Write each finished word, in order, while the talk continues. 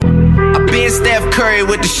Been Steph Curry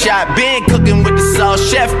with the shot. Been cooking with the sauce.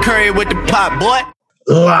 Chef Curry with the pot, boy.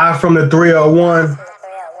 Live from the 301.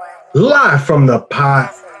 Live from the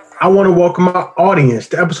pot. I want to welcome our audience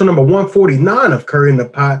to episode number 149 of Curry in the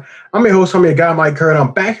Pot. I'm your host, I'm your guy, Mike Curry, and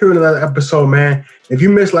I'm back here in another episode, man. If you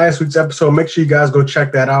missed last week's episode, make sure you guys go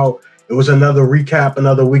check that out. It was another recap,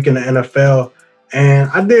 another week in the NFL, and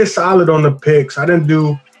I did solid on the picks. I didn't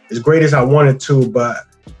do as great as I wanted to, but,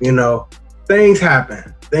 you know, things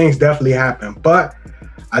happen. Things definitely happen. But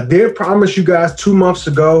I did promise you guys 2 months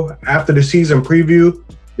ago after the season preview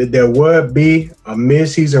that there would be a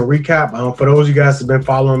mid-season recap. For those of you guys who have been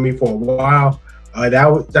following me for a while,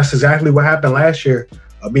 that's exactly what happened last year.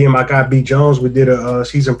 Me and my guy B Jones, we did a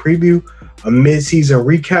season preview, a mid-season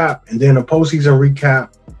recap, and then a postseason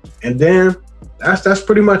recap, and then that's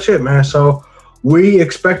pretty much it, man. So we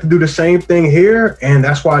expect to do the same thing here, and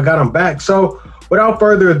that's why I got him back. So without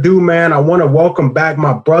further ado, man, I want to welcome back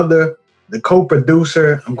my brother, the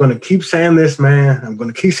co-producer. I'm going to keep saying this, man. I'm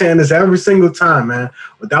going to keep saying this every single time, man.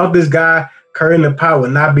 Without this guy, Curry in the Pot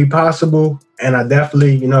would not be possible. And I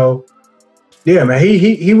definitely, yeah, man,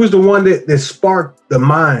 he was the one that sparked the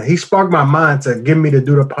mind. He sparked my mind to get me to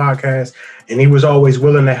do the podcast. And he was always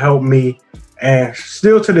willing to help me. And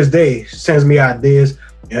still to this day, sends me ideas.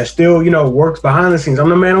 And still, works behind the scenes. I'm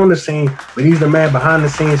the man on the scene, but he's the man behind the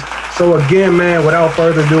scenes. So again, man, without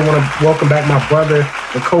further ado, I want to welcome back my brother,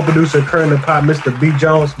 the co-producer, Curry in the Pot, Mr. B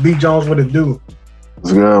Jones. B Jones, what it do?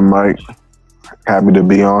 What's good, Mike? Happy to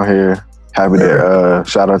be on here. Happy to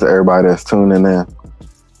shout out to everybody that's tuning in.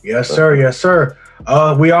 Yes, sir. Yes, sir.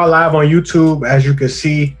 We are live on YouTube, as you can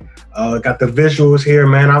see. Got the visuals here,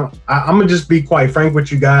 man. I'm gonna just be quite frank with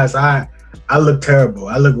you guys. I look terrible.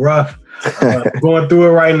 I look rough. Going through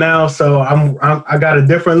it right now, so I got a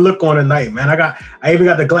different look on tonight, man. I even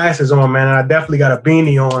got the glasses on, man, and I definitely got a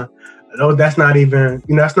beanie on. I know that's not even,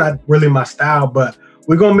 that's not really my style, but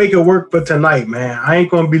we're gonna make it work for tonight, man. I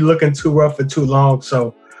ain't gonna be looking too rough for too long,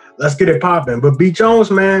 so let's get it popping. But B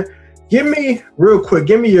Jones, man, give me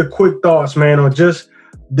your quick thoughts, man, on just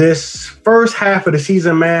this first half of the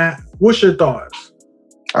season, man. What's your thoughts?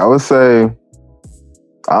 I would say,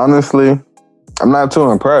 honestly, I'm not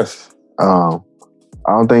too impressed. I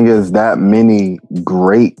don't think it's that many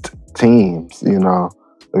great teams, If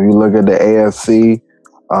you look at the AFC,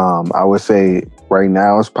 I would say right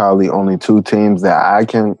now it's probably only 2 teams that I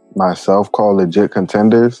can myself call legit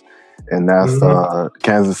contenders, and that's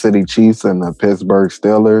Kansas City Chiefs and the Pittsburgh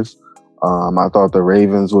Steelers. I thought the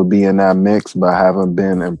Ravens would be in that mix, but I haven't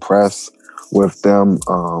been impressed with them.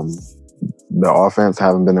 The offense,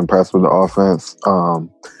 haven't been impressed with the offense.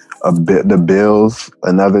 The Bills,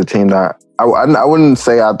 another team that I wouldn't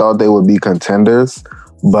say I thought they would be contenders,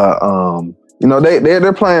 but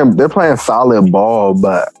they're playing solid ball,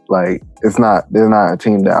 but like they're not a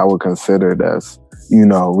team that I would consider that's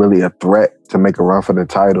really a threat to make a run for the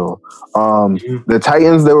title. The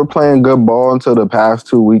Titans, they were playing good ball until the past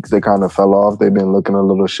 2 weeks. They kind of fell off. They've been looking a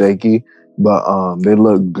little shaky, but they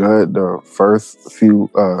look good the first few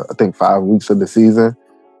I think 5 weeks of the season.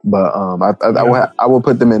 But I would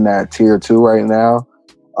put them in that tier 2 right now.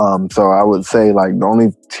 So I would say like the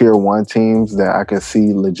only tier 1 teams that I could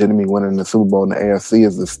see legitimately winning the Super Bowl in the AFC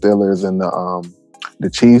is the Steelers and the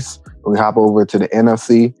Chiefs. When we hop over to the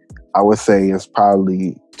NFC, I would say it's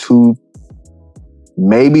probably 2,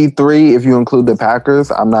 maybe 3 if you include the Packers.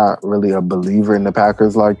 I'm not really a believer in the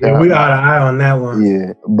Packers like that. Yeah, we got an eye on that one.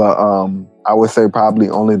 Yeah, but I would say probably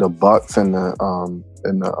only the Bucs and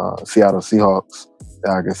the Seattle Seahawks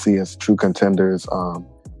that I can see as true contenders.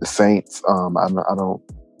 The Saints,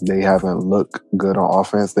 they haven't looked good on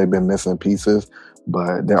offense. They've been missing pieces,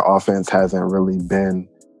 but their offense hasn't really been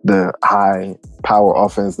the high power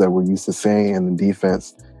offense that we're used to seeing, and the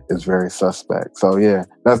defense is very suspect. So yeah,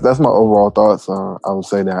 that's my overall thoughts. I would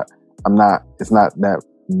say that it's not that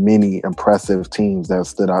many impressive teams that have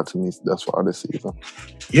stood out to me thus far this season.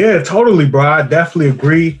 Yeah, totally, bro. I definitely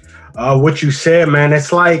agree. What you said, man.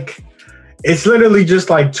 It's literally just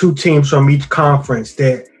like 2 teams from each conference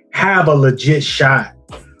that have a legit shot.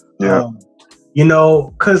 Yeah.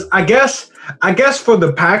 Because I guess for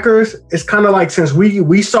the Packers, it's kind of like since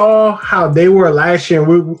we saw how they were last year,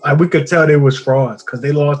 we could tell they was frauds because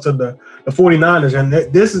they lost to the 49ers. And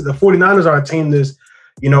the 49ers are a team that's,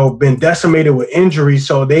 been decimated with injuries.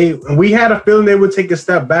 So we had a feeling they would take a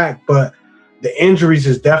step back, but the injuries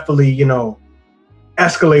is definitely,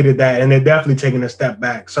 escalated that, and they're definitely taking a step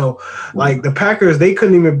back. So like the Packers, they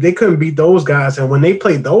couldn't beat those guys, and when they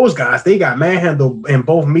played those guys, they got manhandled in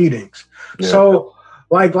both meetings. Yeah. So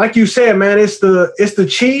like you said, man, it's the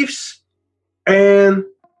Chiefs and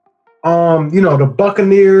the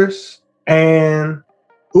Buccaneers and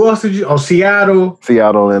Who else did you? Oh, Seattle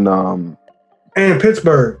and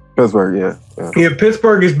Pittsburgh. Pittsburgh, Yeah,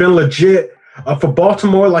 Pittsburgh has been legit. For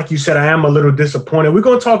Baltimore, like you said, I am a little disappointed. We're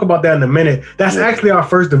going to talk about that in a minute. That's actually our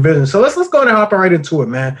first division. So let's go and hop right into it,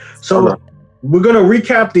 man. So we're going to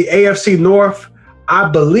recap the AFC North. I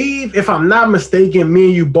believe, if I'm not mistaken, me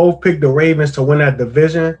and you both picked the Ravens to win that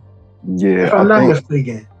division. Yeah, if I'm not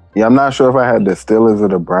mistaken. Yeah, I'm not sure if I had the Steelers or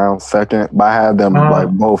the Browns second, but I had them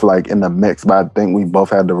both in the mix. But I think we both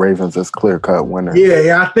had the Ravens as clear-cut winners.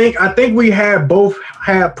 Yeah. I think we both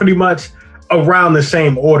had pretty much around the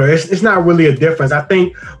same order. It's not really a difference. I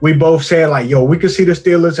think we both said we could see the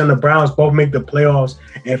Steelers and the Browns both make the playoffs.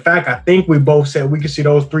 In fact, I think we both said we could see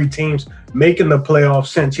those three teams making the playoffs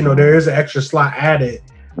since, there is an extra slot added.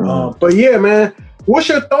 But yeah, man, what's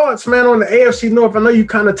your thoughts, man, on the AFC North? I know you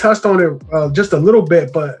kind of touched on it just a little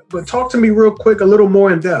bit, but talk to me real quick, a little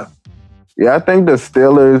more in depth. Yeah, I think the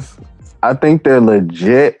Steelers, I think they're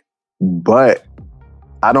legit, but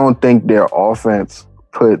I don't think their offense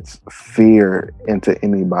puts fear into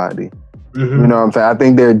anybody. You know what I'm saying? I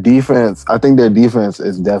think their defense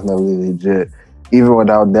is definitely legit. Even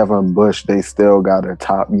without Devin Bush, they still got a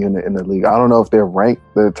top unit in the league. I don't know if they're ranked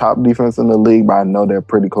the top defense in the league, but I know they're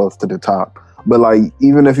pretty close to the top. But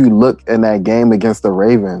even if you look in that game against the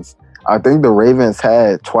Ravens, I think the Ravens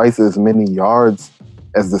had twice as many yards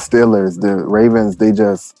as the Steelers. The Ravens,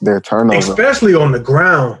 their turnovers, especially on the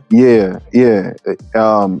ground. Yeah.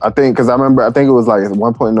 I think it was at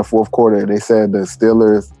one point in the fourth quarter, they said the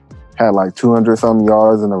Steelers had 200 something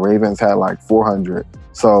yards and the Ravens had 400.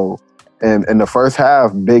 So, in the first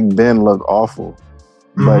half, Big Ben looked awful,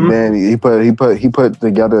 but then he put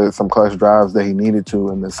together some clutch drives that he needed to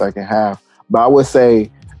in the second half. But I would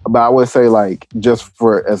say just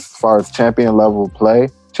for as far as championship level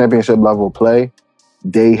play,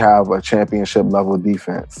 they have a championship level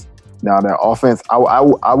defense. Now their offense, I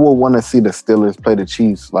will want to see the Steelers play the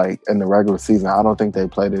Chiefs in the regular season. I don't think they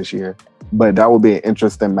play this year, but that would be an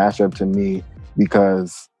interesting matchup to me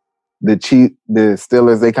because the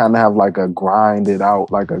Steelers, they kind of have a grinded out,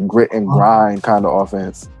 a grit and grind kind of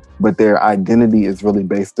offense, but their identity is really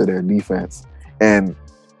based to their defense. And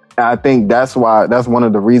I think that's one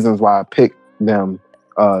of the reasons why I picked them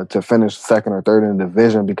to finish second or third in the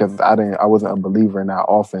division, because I wasn't a believer in that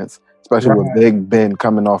offense, especially with Big Ben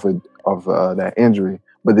coming off of that injury.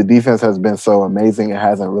 But the defense has been so amazing, it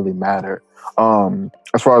hasn't really mattered.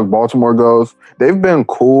 As far as Baltimore goes, they've been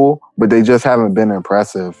cool, but they just haven't been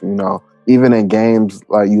impressive. Even in games,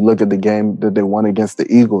 you look at the game that they won against the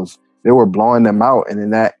Eagles, they were blowing them out, and then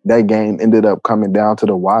that game ended up coming down to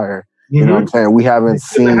the wire. You know what I'm saying? We haven't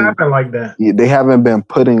seen it happen like that. They haven't been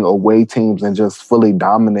putting away teams and just fully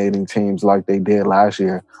dominating teams like they did last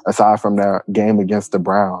year, aside from their game against the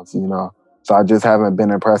Browns, So I just haven't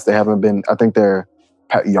been impressed. They haven't been, I think they're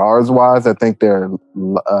yards-wise, I think they're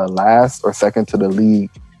last or second to the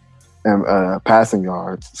league in passing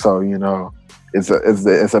yards. So, it's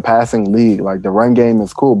a passing league. The run game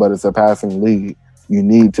is cool, but it's a passing league. You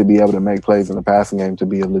need to be able to make plays in the passing game to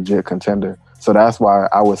be a legit contender. So that's why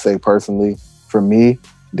I would say, personally, for me,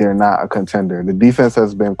 they're not a contender. The defense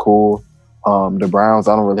has been cool. The Browns,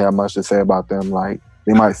 I don't really have much to say about them.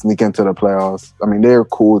 They might sneak into the playoffs. I mean, they're a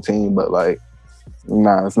cool team, but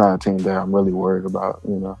it's not a team that I'm really worried about.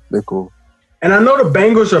 They're cool. And I know the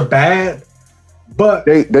Bengals are bad, but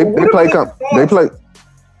they play competitive.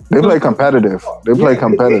 They play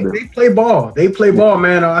competitive. They play ball. They play ball,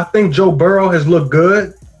 man. I think Joe Burrow has looked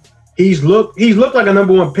good. He's looked like a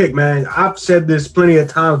number one pick, man. I've said this plenty of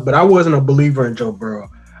times, but I wasn't a believer in Joe Burrow.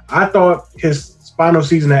 I thought his final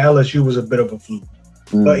season at LSU was a bit of a fluke.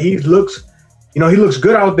 But he looks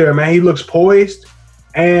good out there, man. He looks poised,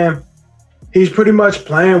 and he's pretty much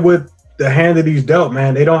playing with the hand that he's dealt,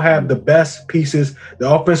 man. They don't have the best pieces. The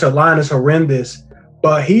offensive line is horrendous,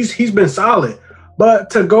 but he's been solid. But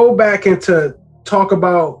to go back and to talk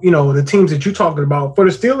about, the teams that you're talking about, for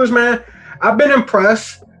the Steelers, man, I've been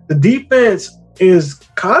impressed. The defense is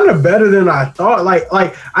kind of better than I thought.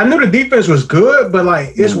 I knew the defense was good, but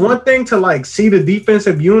it's one thing to see the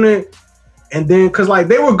defensive unit, and then because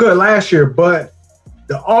they were good last year, but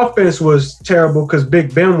the offense was terrible because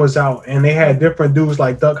Big Ben was out, and they had different dudes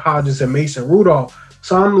like Duck Hodges and Mason Rudolph.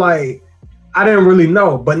 So I'm I didn't really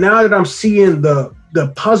know. But now that I'm seeing the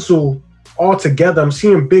puzzle all together, I'm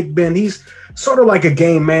seeing Big Ben. He's sort of like a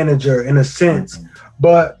game manager in a sense,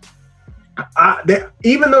 but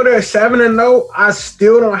even though they're 7-0, I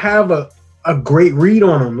still don't have a great read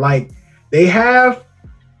on them. They have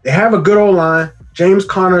a good O-line. James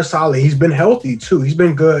Conner is solid. He's been healthy too. He's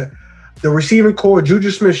been good. The receiving core, Juju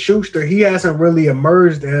Smith-Schuster, he hasn't really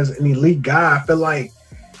emerged as an elite guy. I feel like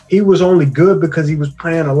he was only good because he was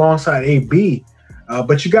playing alongside AB.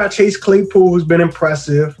 But you got Chase Claypool, who's been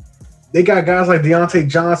impressive. They got guys like Deontay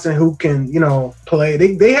Johnson who can, play.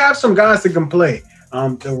 They have some guys that can play.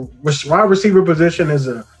 The wide receiver position is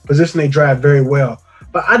a position they draft very well.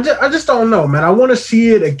 But I just don't know, man. I want to see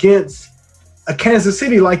it against a Kansas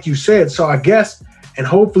City, like you said. So I guess, and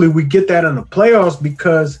hopefully we get that in the playoffs,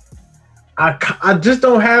 because I just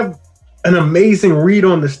don't have an amazing read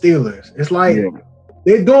on the Steelers. It's like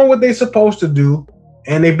they're doing what they're supposed to do,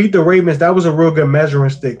 and they beat the Ravens. That was a real good measuring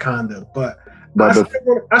stick, kind of. But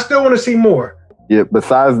I still want to see more. Yeah,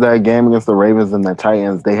 besides that game against the Ravens and the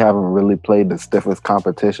Titans, they haven't really played the stiffest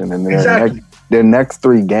competition. And their next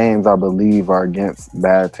 3 games, I believe, are against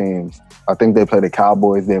bad teams. I think they play the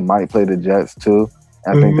Cowboys. They might play the Jets, too.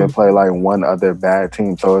 I think they play, like, one other bad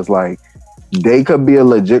team. So it's like they could be a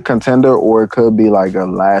legit contender, or it could be like a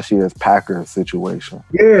last year's Packers situation.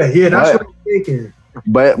 Yeah, that's what I'm thinking.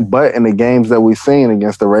 But in the games that we've seen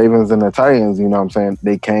against the Ravens and the Titans, you know what I'm saying,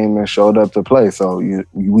 they came and showed up to play. So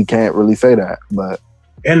we can't really say that. But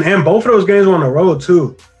and both of those games were on the road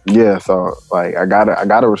too. Yeah, so like I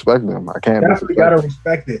gotta respect them. I can't definitely gotta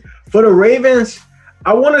respect it. For the Ravens,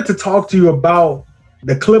 I wanted to talk to you about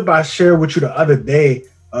the clip I shared with you the other day.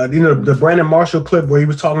 The Brandon Marshall clip where he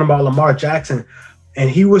was talking about Lamar Jackson, and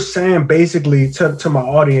he was saying basically to my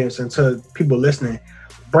audience and to people listening,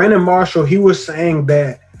 Brandon Marshall, he was saying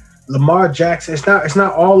that Lamar Jackson, it's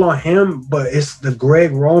not all on him, but it's the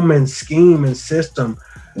Greg Roman scheme and system.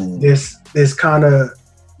 This kind of,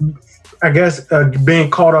 I guess, being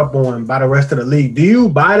caught up on by the rest of the league. Do you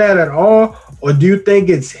buy that at all, or do you think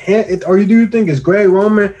it's him, or do you think it's Greg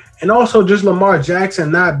Roman, and also just Lamar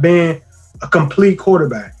Jackson not being a complete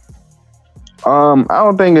quarterback? I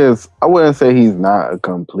wouldn't say he's not a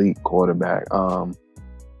complete quarterback.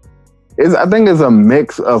 I think it's a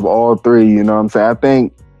mix of all 3, you know what I'm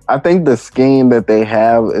saying? I think the scheme that they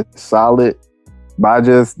have is solid, but I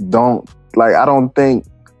just don't think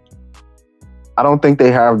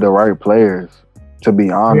they have the right players, to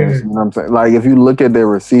be honest. You know what I'm saying? Like, if you look at their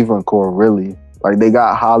receiving core, really, like, they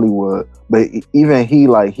got Hollywood, but even he,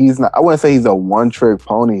 like, he's not, I wouldn't say he's a one-trick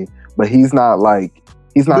pony, but he's not like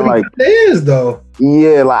it is, though.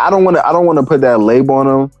 Yeah, like I don't want to put that label on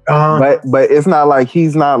him, but it's not like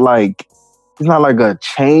he's not like a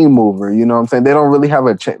chain mover. You know what I'm saying? They don't really have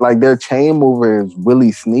a chain. Like, their chain mover is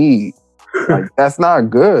Willie Snead. Like, that's not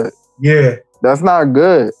good. Yeah, that's not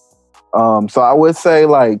good. So I would say,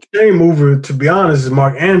 like, chain mover, to be honest, is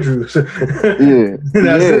Mark Andrews.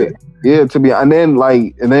 Yeah, and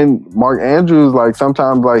then Mark Andrews, like,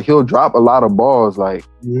 sometimes, like, he'll drop a lot of balls. Like,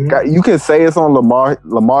 you can say it's on Lamar.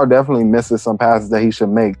 Lamar definitely misses some passes that he should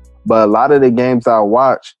make, but a lot of the games I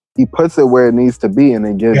watch, he puts it where it needs to be, and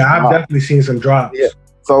it gets dropped. I've definitely seen some drops. Yeah.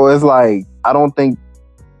 So it's like, I think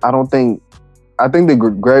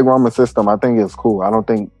the Greg Roman system, I think it's cool. I don't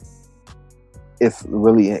think it's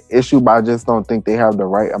really an issue, but I just don't think they have the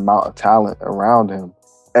right amount of talent around him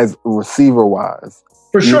as receiver wise.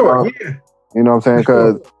 For sure, yeah. You know what I'm saying?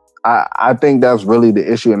 Because I think that's really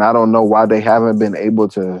the issue, and I don't know why they haven't been able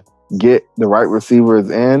to get the right receivers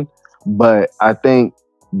in, but I think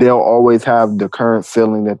they'll always have the current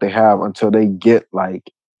ceiling that they have until they get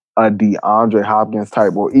like a DeAndre Hopkins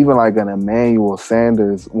type, or even like an Emmanuel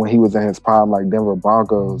Sanders when he was in his prime, like Denver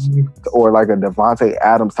Broncos, or like a Devontae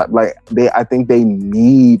Adams type. Like, I think they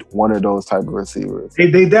need one of those type of receivers.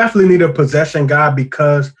 They definitely need a possession guy,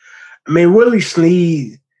 because I mean, Willie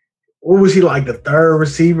Snead, what was he, like the 3rd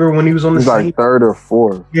receiver when he was on the scene? Like 3rd or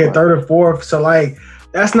 4th. Yeah, 3rd or 4th. So like,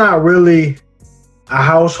 that's not really a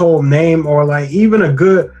household name, or like even a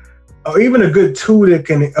good 2 that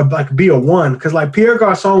can like be a 1. Because like Pierre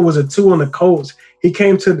Garçon was a 2 on the Colts. He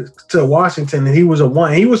came to Washington and he was a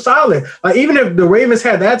 1. He was solid. Like, even if the Ravens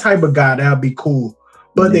had that type of guy, that'd be cool.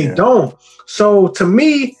 But they don't. So to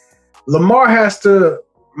me, Lamar has to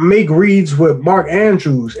make reads with Mark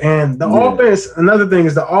Andrews, and the offense. Another thing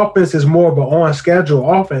is the offense is more of an on schedule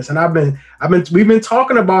offense, and we've been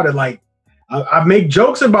talking about it. Like, I make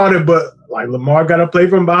jokes about it, but like, Lamar got to play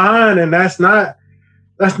from behind, and that's not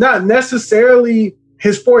necessarily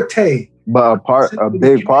his forte. But a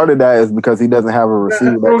big part of that is because he doesn't have a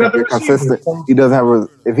receiver that can get consistent. He doesn't have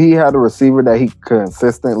if he had a receiver that he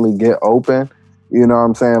consistently get open, you know what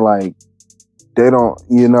I'm saying? Like, they don't,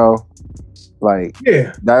 you know. Like,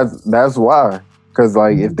 that's why. Because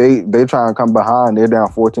like, if they try and come behind, they're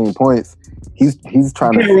down 14 points. He's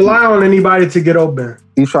trying to rely on anybody to get open.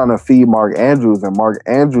 He's trying to feed Mark Andrews, and Mark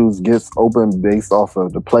Andrews gets open based off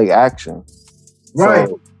of the play action. Right.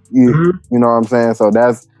 So you know what I'm saying? So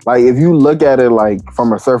that's like, if you look at it like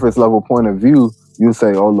from a surface level point of view, you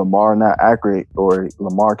say, oh, Lamar not accurate or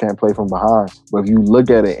Lamar can't play from behind. But if you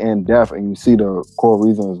look at it in depth and you see the core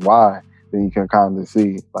reasons why, then you can kind of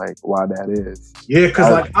see like why that is. Yeah,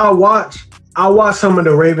 because like I'll watch some of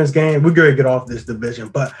the Ravens game. We're gonna get off this division,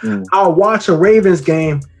 but I'll watch a Ravens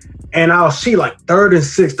game and I'll see like 3rd and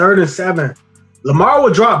 6, 3rd and 7. Lamar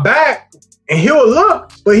will drop back and he'll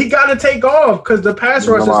look, but he got to take off because the pass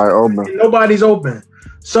rush is nobody's open.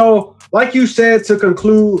 So, like you said, to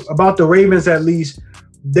conclude about the Ravens, at least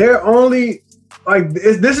they're only like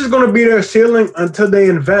this is going to be their ceiling until they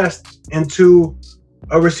invest into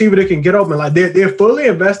a receiver that can get open. Like they're fully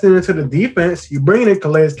investing into the defense. You're bringing in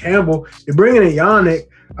Calais Campbell. You're bringing in Yannick.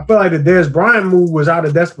 I feel like the Dez Bryant move was out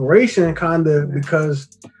of desperation, kind of,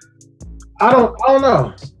 because I don't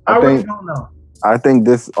know. I really don't know. I think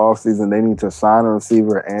this offseason they need to sign a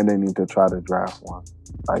receiver and they need to try to draft one.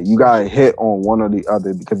 Like you got to hit on one or the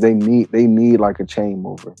other because they need like a chain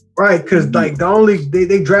mover. Right, because like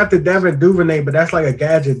they drafted Devin Duvernay, but that's like a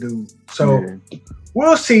gadget dude. So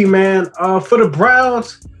we'll see, man. For the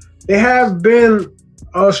Browns, they have been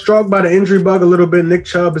struck by the injury bug a little bit. Nick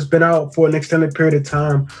Chubb has been out for an extended period of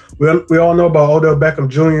time. We all know about Odell Beckham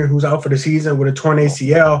Jr., who's out for the season with a torn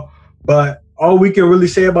ACL. But all we can really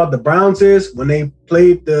say about the Browns is when they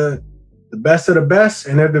played the best of the best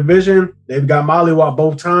in their division, they've got mollywop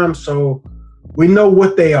both times. So we know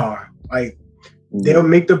what they are. Like they'll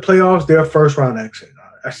make the playoffs, their first round exit.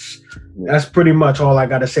 That's pretty much all I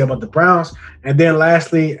got to say about the Browns. And then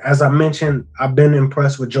lastly, as I mentioned, I've been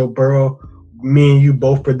impressed with Joe Burrow. Me and you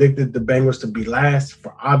both predicted the Bengals to be last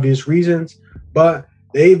for obvious reasons, but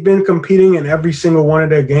they've been competing in every single one of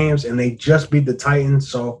their games and they just beat the Titans.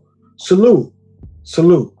 So salute.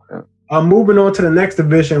 Moving on to the next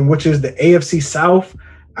division, which is the AFC South.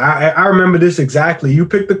 I remember this exactly. You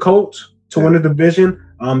picked the Colts to win the division.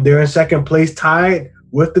 They're in second place, tied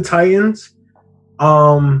with the Titans. They're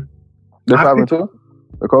 5-2.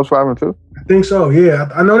 The Colts 5-2. I think so. Yeah,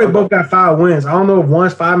 I know they both got 5 wins. I don't know if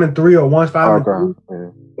one's 5-3 or one's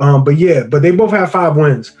 5-2. But they both have 5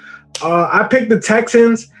 wins. I picked the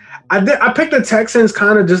Texans. I picked the Texans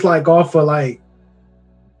kind of just like off of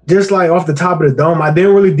just off the top of the dome. I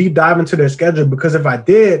didn't really deep dive into their schedule because if I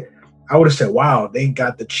did, I would have said, wow, they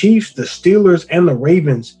got the Chiefs, the Steelers, and the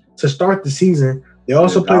Ravens to start the season. They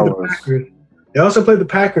also played the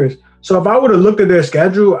Packers. So if I would have looked at their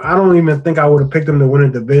schedule, I don't even think I would have picked them to win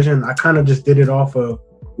a division. I kind of just did it off of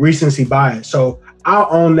recency bias. So I'll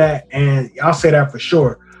own that, and I'll say that for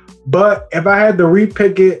sure. But if I had to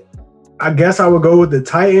repick it, I guess I would go with the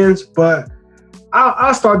Titans. But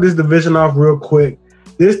I'll start this division off real quick.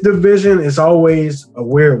 This division is always a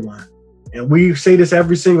weird one. And we say this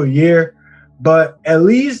every single year. But at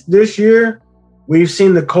least this year, we've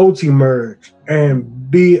seen the Colts emerge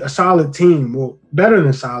and be a solid team. Well, better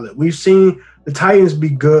than solid. We've seen the Titans be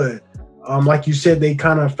good. Like you said, they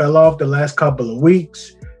kind of fell off the last couple of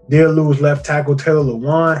weeks. They'll lose left tackle Taylor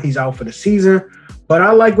Lewan. He's out for the season. But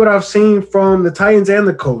I like what I've seen from the Titans and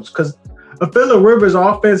the Colts because a Phillip Rivers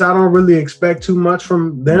offense, I don't really expect too much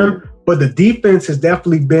from them. But the defense has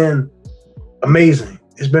definitely been amazing.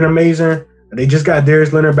 It's been amazing. They just got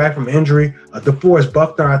Darius Leonard back from injury. DeForest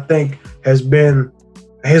Buckner, I think, has been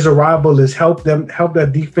his arrival has helped that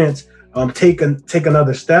defense take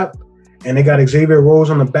another step. And they got Xavier Rhodes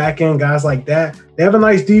on the back end, guys like that. They have a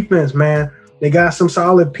nice defense, man. They got some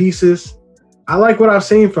solid pieces. I like what I've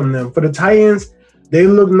seen from them. For the Titans, they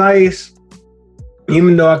look nice,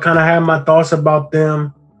 even though I kind of had my thoughts about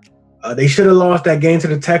them. They should have lost that game to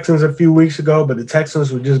the Texans a few weeks ago, but the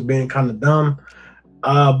Texans were just being kind of dumb.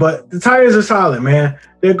 But the Titans are solid, man.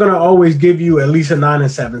 They're going to always give you at least a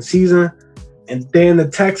 9-7 season. And then the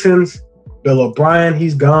Texans, Bill O'Brien,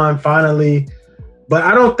 he's gone finally. But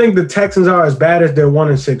I don't think the Texans are as bad as their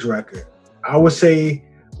 1-6 record. I would say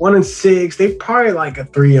 1-6. They probably like a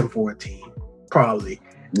 3-4 team, probably.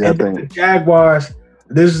 Yeah, and then the Jaguars,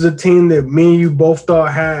 this is a team that me and you both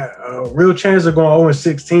thought had a real chance of going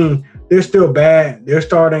 0-16. They're still bad. They're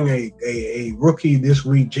starting a rookie this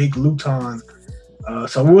week, Jake Luton.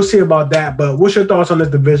 So we'll see about that. But what's your thoughts on this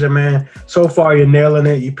division, man? So far, you're nailing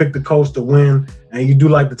it. You picked the Colts to win, and you do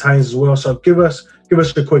like the Titans as well. So give us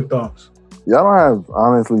your quick thoughts. Yeah, I don't have,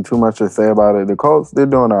 honestly, too much to say about it. The Colts, they're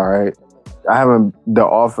doing all right. I haven't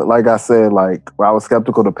like I said, I was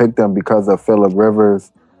skeptical to pick them because of Phillip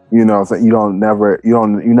Rivers. You know, so you never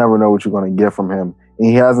know what you're going to get from him. And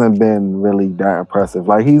he hasn't been really that impressive.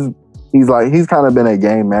 Like he's kind of been a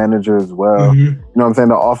game manager as well. Mm-hmm. You know what I'm saying?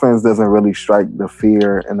 The offense doesn't really strike the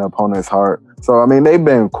fear in the opponent's heart. So I mean, they've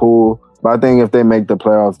been cool, but I think if they make the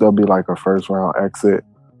playoffs, they'll be like a first round exit.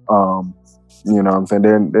 You know what I'm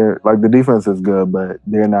saying? They're like the defense is good, but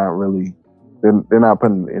they're not really They're not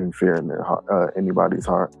putting any fear in their heart, anybody's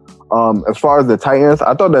heart. As far as the Titans,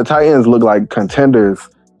 I thought the Titans looked like contenders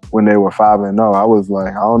when they were 5-0. I was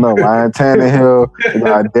like, I don't know, Ryan Tannehill, they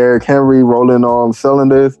got Derrick Henry rolling on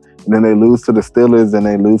cylinders, and then they lose to the Steelers and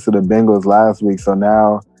they lose to the Bengals last week. So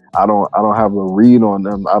now I don't have a read on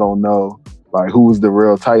them. I don't know like who's the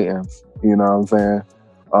real Titans. You know what I'm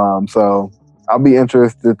saying? So I'll be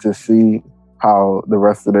interested to see how the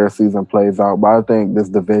rest of their season plays out. But I think this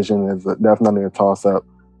division is definitely a toss-up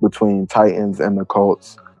between Titans and the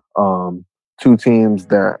Colts. Two teams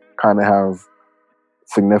that kind of have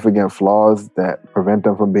significant flaws that prevent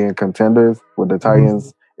them from being contenders. With the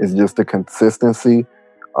Titans, it's just the consistency.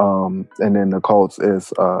 And then the Colts is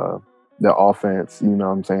the offense, you know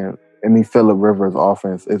what I'm saying? Any Phillip Rivers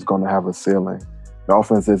offense is going to have a ceiling. The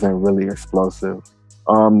offense isn't really explosive.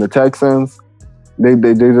 The Texans, they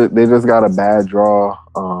just got a bad draw.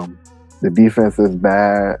 The defense is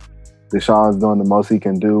bad. Deshaun's doing the most he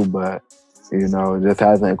can do, but you know, it just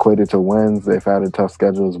hasn't equated to wins. They've had a tough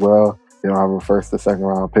schedule as well. They don't have a first or second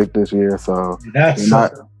round pick this year, so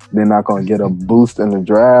they're not going to get a boost in the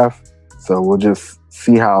draft. So we'll just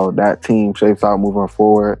see how that team shapes out moving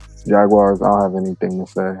forward. Jaguars, I don't have anything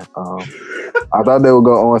to say. I thought they would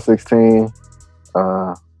go 0-16.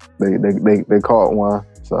 They caught one.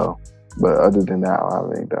 So, but other than that, I don't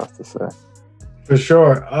have anything else to say. For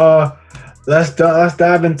sure. Let's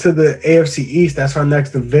dive into the AFC East. That's our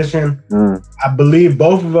next division. I believe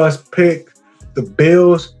both of us picked the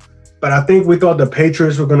Bills, but I think we thought the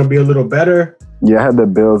Patriots were going to be a little better. Yeah, I had the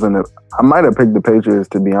Bills and I might have picked the Patriots,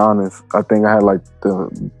 to be honest. I think I had like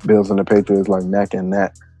the Bills and the Patriots like neck and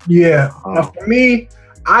neck. Yeah. For me,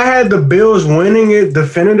 I had the Bills winning it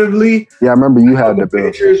definitively. Yeah, I remember you had the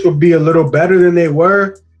Bills. Patriots would be a little better than they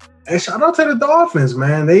were. And shout out to the Dolphins,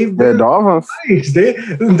 man. They've been Dolphins. Nice.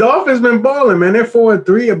 The Dolphins been balling, man. They're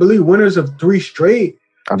 4-3, I believe, winners of 3 straight.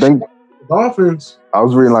 I think Dolphins. I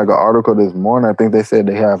was reading like an article this morning. I think they said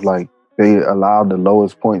they allowed the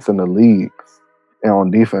lowest points in the league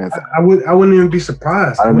on defense. I wouldn't even be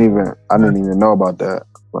surprised. I didn't even know about that.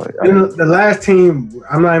 Like, the last team,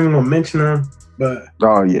 I'm not even gonna mention them, but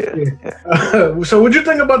yeah. So what'd you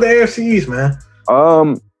think about the AFC East, man?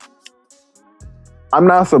 I'm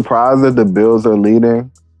not surprised that the Bills are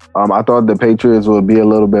leading. I thought the Patriots would be a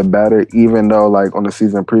little bit better, even though, like on the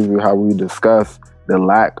season preview, how we discussed the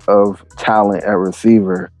lack of talent at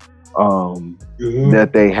receiver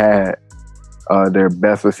that they had. Their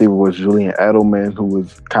best receiver was Julian Edelman, who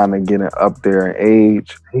was kind of getting up there in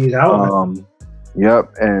age. He's out.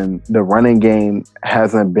 Yep, and the running game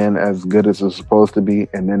hasn't been as good as it's supposed to be,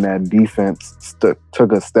 and then that defense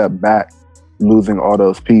took a step back, losing all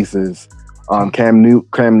those pieces. Cam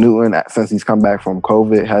Newton, since he's come back from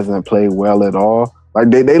COVID, hasn't played well at all. Like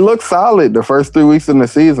they look solid the first 3 weeks in the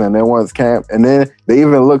season. Then once and then they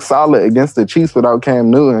even looked solid against the Chiefs without Cam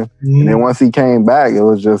Newton. And then once he came back, it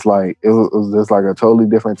was just like a totally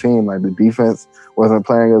different team. Like the defense wasn't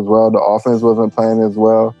playing as well, the offense wasn't playing as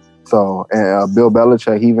well. So and Bill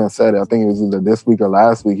Belichick, he even said it. I think it was either this week or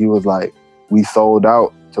last week. He was like, "We sold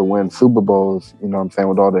out to win Super Bowls." You know what I'm saying?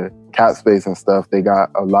 With all the cap space and stuff, they got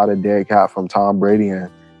a lot of dead cap from Tom Brady and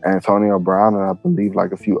Antonio Brown, and I believe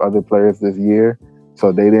like a few other players this year.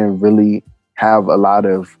 So they didn't really have a lot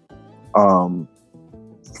of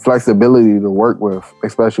flexibility to work with,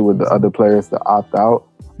 especially with the other players to opt out.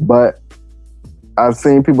 But I've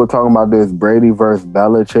seen people talking about this Brady versus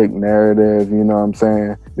Belichick narrative. You know what I'm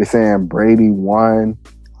saying? They're saying Brady won.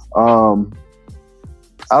 I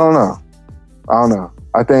don't know.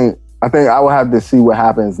 I think I will have to see what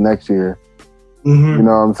happens next year. You know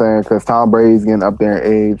what I'm saying? Because Tom Brady's getting up there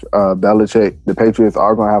in age. Belichick, the Patriots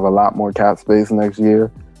are going to have a lot more cap space next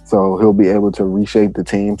year. So he'll be able to reshape the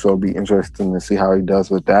team. So it'll be interesting to see how he does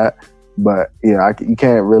with that. But yeah, you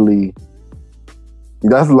can't really.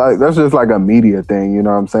 That's just like a media thing. You know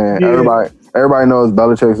what I'm saying? Yeah. Everybody knows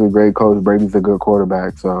Belichick's a great coach. Brady's a good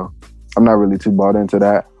quarterback. So I'm not really too bought into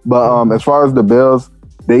that. But as far as the Bills,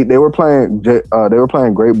 they were playing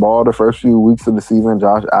great ball the first few weeks of the season.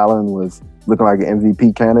 Josh Allen was looking like an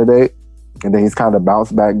MVP candidate, and then he's kind of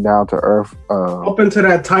bounced back down to earth. Up into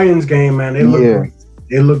that Titans game, man, they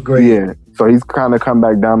look great. Yeah, so he's kind of come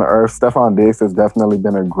back down to earth. Stephon Diggs has definitely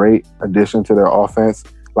been a great addition to their offense.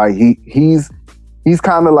 Like he's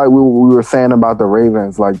kind of like we were saying about the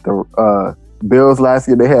Ravens. Like the Bills last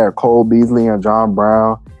year, they had Cole Beasley and John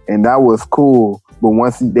Brown, and that was cool. But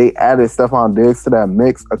once they added Stephon Diggs to that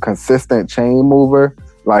mix, a consistent chain mover.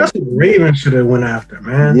 Like, that's what Ravens should have went after,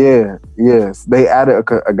 man. Yeah, yes. They added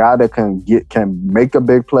a guy that can make a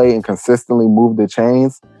big play and consistently move the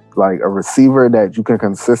chains, like a receiver that you can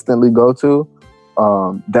consistently go to.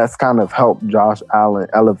 that's kind of helped Josh Allen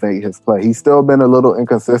elevate his play. He's still been a little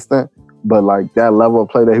inconsistent, but like that level of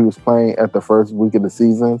play that he was playing at the first week of the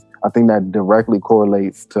season, I think that directly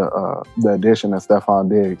correlates to the addition of Stephon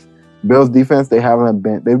Diggs. Bills defense, they've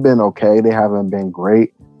been okay. They haven't been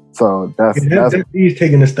great. So he's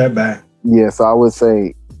taking a step back. Yeah, so I would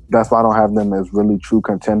say that's why I don't have them as really true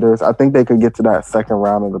contenders. I think they could get to that second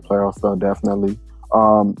round of the playoffs, though, definitely.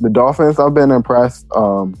 The Dolphins, I've been impressed.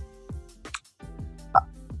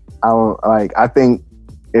 I think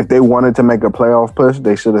if they wanted to make a playoff push,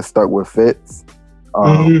 they should have stuck with Fitz.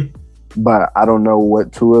 But I don't know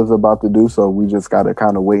what Tua's about to do, so we just got to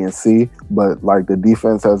kind of wait and see. But like the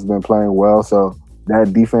defense has been playing well, so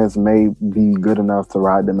that defense may be good enough to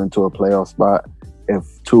ride them into a playoff spot if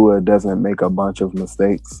Tua doesn't make a bunch of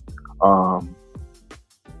mistakes. And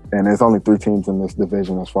there's only 3 teams in this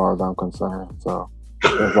division as far as I'm concerned. So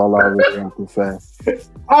that's all I really have to say.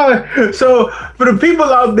 All right. So for the people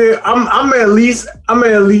out there, I'm at least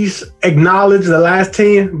acknowledge the last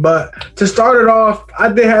team. But to start it off, I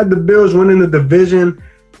did have the Bills winning the division.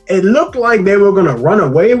 It looked like they were gonna run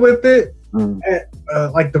away with it at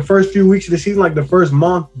like the first few weeks of the season, like the first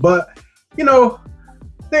month. But you know,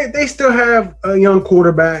 they still have a young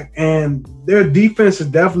quarterback, and their defense is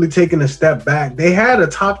definitely taking a step back. They had a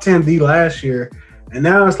top 10 D last year, and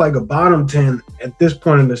now it's like a bottom 10 at this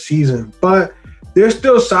point in the season. But they're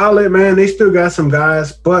still solid, man. They still got some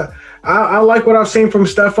guys. But I like what I've seen from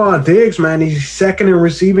Stephon Diggs, man. He's second in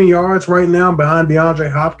receiving yards right now behind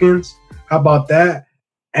DeAndre Hopkins. How about that?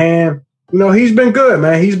 And, you know, he's been good,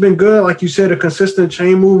 man. He's been good. Like you said, a consistent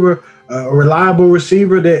chain mover, a reliable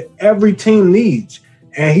receiver that every team needs.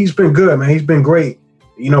 And he's been good, man. He's been great.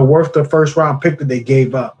 You know, worth the first-round pick that they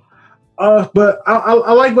gave up. But I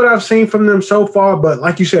like what I've seen from them so far. But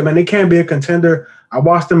like you said, man, they can't be a contender. I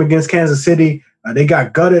watched them against Kansas City. They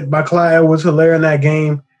got gutted by Clyde Edwards-Helaire in that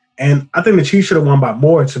game. And I think the Chiefs should have won by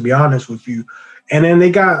more, to be honest with you. And then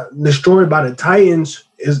they got destroyed by the Titans.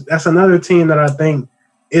 That's another team that I think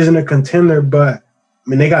isn't a contender. But, I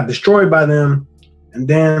mean, they got destroyed by them. And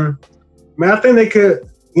then, man, I think they could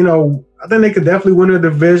definitely win a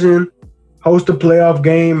division, host a playoff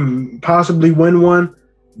game, possibly win one.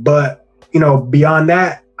 But, you know, beyond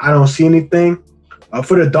that, I don't see anything.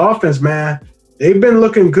 For the Dolphins, man, they've been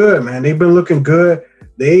looking good, man. They've been looking good.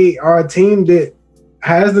 They are a team that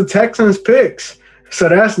has the Texans picks. So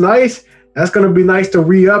that's nice. That's going to be nice to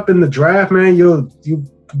re-up in the draft, man. You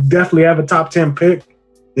definitely have a top 10 pick.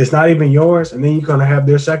 It's not even yours. And then you're going to have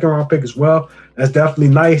their second-round pick as well. That's definitely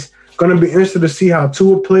nice. Going to be interested to see how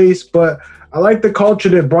Tua plays. But I like the culture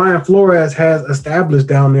that Brian Flores has established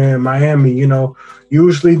down there in Miami. You know,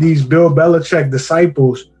 usually these Bill Belichick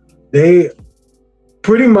disciples, they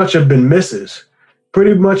pretty much have been misses.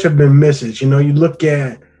 You know, you look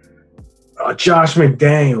at Josh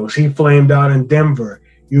McDaniels, he flamed out in Denver.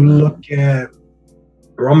 You look at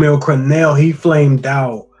Romeo Crennel, he flamed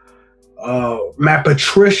out. Matt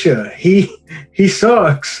Patricia, he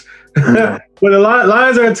sucks. Well, the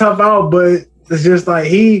Lions are a tough out, but it's just like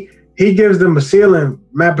he gives them a ceiling.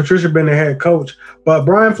 Matt Patricia been the head coach. But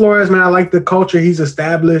Brian Flores, man, I like the culture he's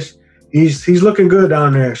established. He's looking good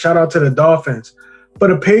down there. Shout out to the Dolphins. But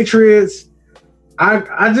the Patriots,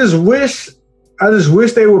 I just wish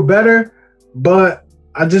they were better, but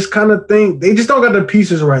I just kind of think they just don't got the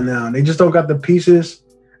pieces right now. They just don't got the pieces.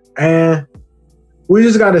 And we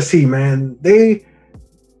just got to see, man.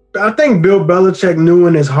 I think Bill Belichick knew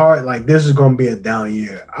in his heart, like, this is going to be a down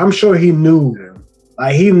year. I'm sure he knew.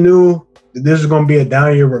 Like, he knew that this is going to be a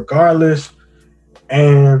down year regardless.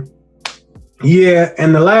 And, yeah,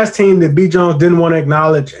 and the last team that B. Jones didn't want to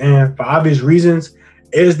acknowledge, and for obvious reasons,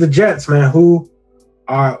 is the Jets, man, who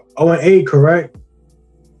are 0-8, correct?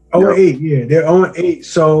 0-8, yeah. They're 0-8.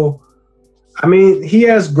 So, I mean, he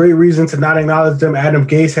has great reason to not acknowledge them. Adam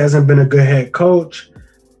Gase hasn't been a good head coach.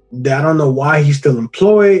 I don't know why he's still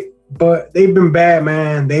employed, but they've been bad,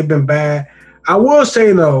 man. They've been bad. I will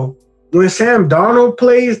say, though, when Sam Darnold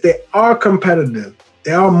plays, they are competitive.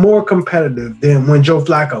 They are more competitive than when Joe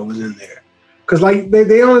Flacco was in there. Because, like,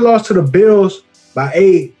 they only lost to the Bills by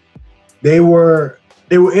 8. They were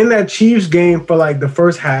in that Chiefs game for, like, the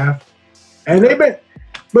first half. And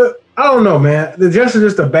but I don't know, man. The Jets are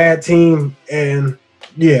just a bad team. And,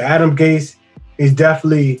 yeah, Adam Gase is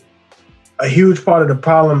definitely a huge part of the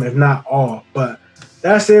problem, if not all. But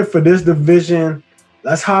that's it for this division.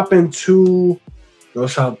 Let's hop into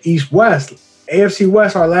South, East, West. AFC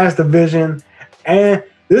West, our last division. And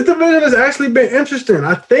this division has actually been interesting.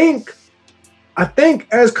 I think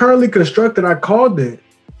as currently constructed, I called it.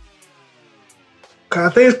 For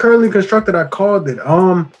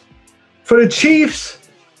the Chiefs,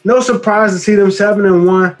 no surprise to see them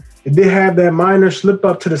 7-1. They did have that minor slip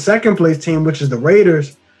up to the second place team, which is the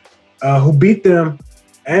Raiders, who beat them.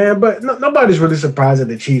 But nobody's really surprised at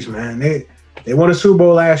the Chiefs, man. They won a Super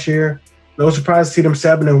Bowl last year. No surprise to see them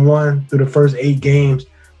 7-1 through the first 8 games.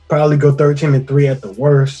 Probably go 13-3 at the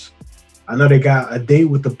worst. I know they got a date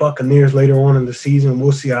with the Buccaneers later on in the season.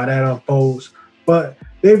 We'll see how that unfolds. But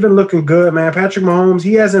they've been looking good, man. Patrick Mahomes,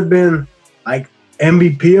 he hasn't been like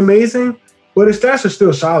MVP amazing, but his stats are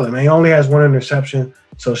still solid, man. He only has 1 interception.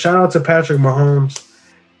 So shout out to Patrick Mahomes.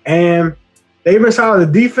 And they've been solid.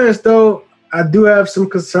 The defense, though, I do have some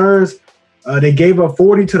concerns. They gave up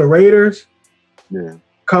 40 to the Raiders a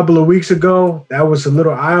couple of weeks ago. That was a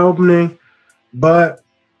little eye-opening. But,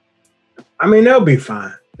 I mean, they'll be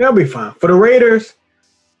fine. They'll be fine. For the Raiders,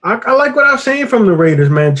 I like what I've seen from the Raiders,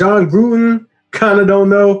 man. John Gruden, kind of don't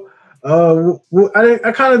know.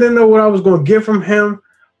 I kind of didn't know what I was going to get from him.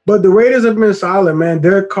 But the Raiders have been solid, man.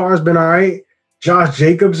 Derek Carr's been all right. Josh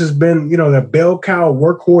Jacobs has been, the bell cow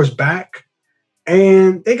workhorse back.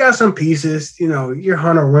 And they got some pieces, your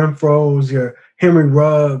Hunter Renfrows, your Henry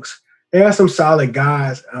Ruggs. They got some solid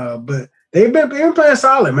guys. But they've been playing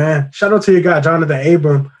solid, man. Shout out to your guy, Jonathan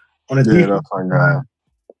Abram, on the defense. That's my guy.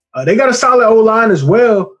 They got a solid O-line as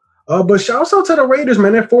well. But shout out to the Raiders,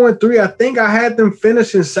 man. They're 4-3. I think I had them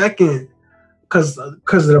finishing second because of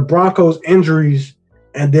the Broncos' injuries.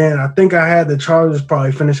 And then I think I had the Chargers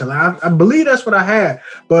probably finishing last. I believe that's what I had.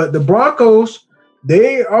 But the Broncos,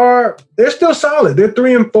 they're still solid. They're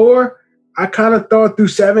 3-4. I kind of thought through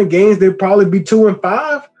 7 games they'd probably be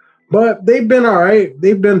 2-5. But they've been all right.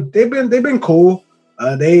 They've been cool.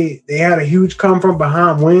 They had a huge come from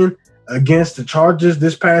behind win against the Chargers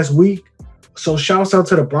this past week. So shouts out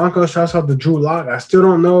to the Broncos, shouts out to Drew Lock. I still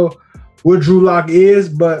don't know what Drew Lock is,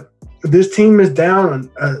 but this team is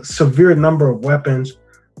down a severe number of weapons.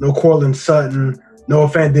 No Courtland Sutton. Noah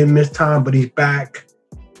Fant didn't miss time, but he's back.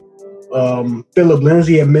 Phillip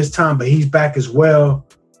Lindsay had missed time, but he's back as well.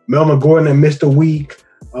 Melvin Gordon had missed a week.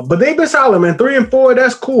 But they've been solid, man. 3-4,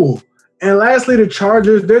 that's cool. And lastly, the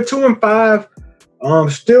Chargers, they're 2-5.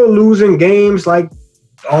 Still losing games like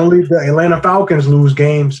only the Atlanta Falcons lose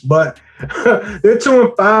games, but they're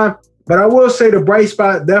 2-5. But I will say the bright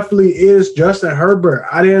spot definitely is Justin Herbert.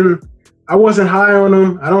 I wasn't high on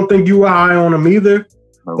him. I don't think you were high on him either.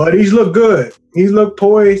 But he's looked good. He's looked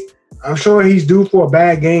poised. I'm sure he's due for a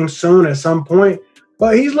bad game soon at some point.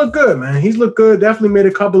 But he's looked good, man. He's looked good. Definitely made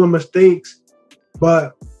a couple of mistakes.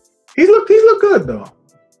 But he's looked good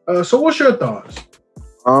though. So what's your thoughts?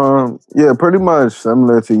 Yeah, pretty much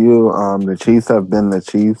similar to you. The Chiefs have been the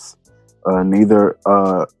Chiefs.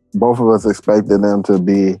 Both of us expected them to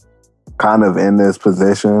be kind of in this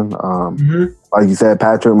position. Like you said,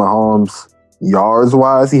 Patrick Mahomes,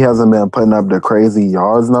 yards-wise, he hasn't been putting up the crazy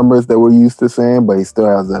yards numbers that we're used to seeing, but he still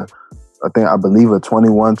has I believe a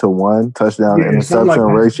 21-1 touchdown interception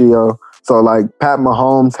ratio. So like Pat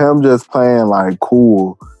Mahomes, him just playing like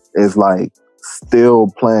cool is like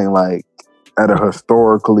still playing like at a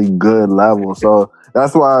historically good level. So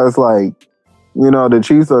that's why it's like, the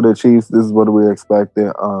Chiefs are the Chiefs. This is what we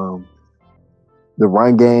expected. The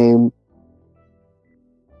run game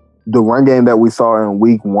that we saw in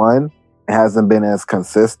week 1 hasn't been as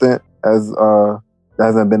consistent as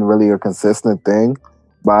hasn't been really a consistent thing.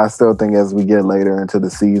 But I still think as we get later into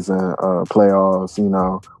the season, playoffs,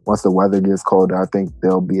 once the weather gets colder, I think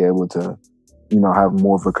they'll be able to, have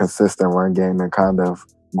more of a consistent run game and kind of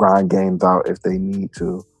grind games out if they need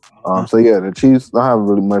to. So yeah, the Chiefs, I don't have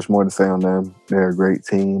really much more to say on them. They're a great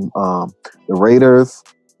team. The Raiders,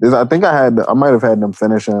 I think I might have had them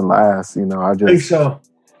finishing last. I think so.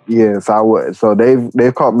 Yes, I would. So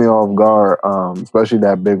they've caught me off guard, especially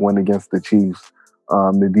that big win against the Chiefs.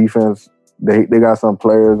 The defense, they got some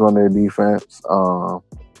players on their defense.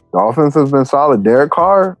 The offense has been solid. Derek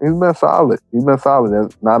Carr, he's been solid.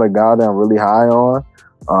 That's not a guy that I'm really high on.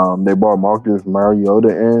 They brought Marcus Mariota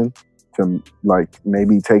in to like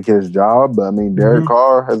maybe take his job, but I mean Derek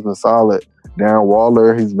Carr has been solid. Darren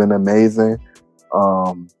Waller, he's been amazing.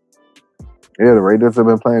 The Raiders have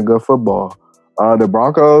been playing good football. The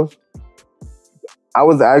Broncos, I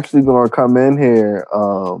was actually going to come in here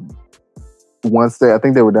once I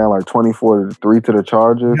think they were down like 24-3 to the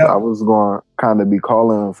Chargers. Yep. I was going to kind of be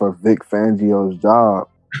calling for Vic Fangio's job.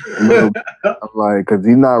 I'm like, because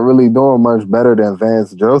he's not really doing much better than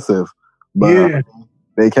Vance Joseph. But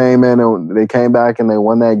they came back and they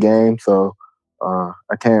won that game. So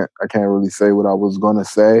I can't really say what I was going to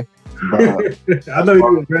say. But I know you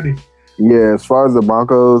were ready. Yeah, as far as the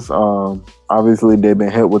Broncos, obviously they've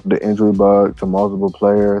been hit with the injury bug to multiple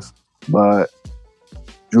players, but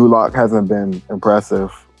Drew Lock hasn't been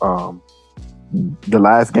impressive. the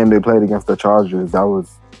last game they played against the Chargers, that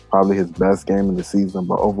was probably his best game of the season.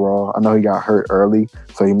 But overall, I know he got hurt early,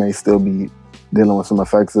 so he may still be dealing with some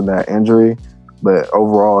effects of that injury. But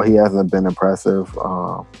overall, he hasn't been impressive.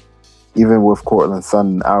 Even with Courtland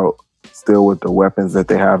Sutton out, still with the weapons that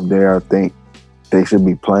they have there, I think they should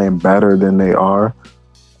be playing better than they are,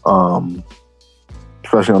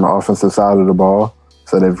 especially on the offensive side of the ball.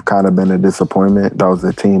 So they've kind of been a disappointment. That was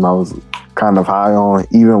a team I was kind of high on,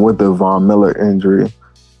 even with the Von Miller injury.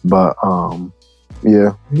 But,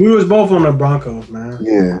 yeah. We was both on the Broncos, man.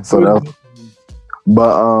 Yeah, so that.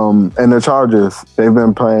 But and the Chargers, they've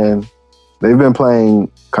been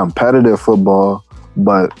playing competitive football,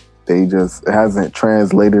 but it hasn't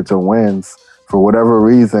translated to wins. For whatever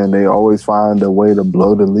reason, they always find a way to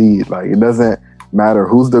blow the lead. Like, it doesn't matter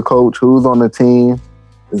who's the coach, who's on the team.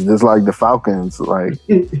 It's just like the Falcons. Like,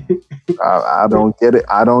 I don't get it.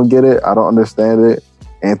 I don't understand it.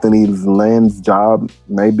 Anthony Lynn's job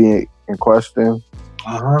may be in question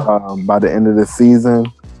by the end of the season,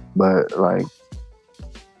 but like,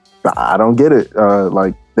 I don't get it.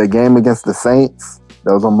 Like, the game against the Saints,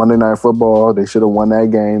 that was on Monday Night Football. They should have won that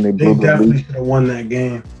game. They definitely should have won that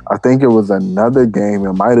game. I think it was another game.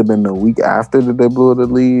 It might have been the week after that they blew the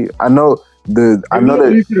lead. I know that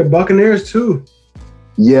the Buccaneers too.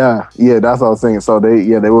 Yeah, that's what I was saying. So they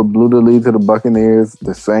blew the lead to the Buccaneers,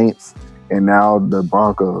 the Saints, and now the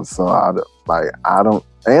Broncos. So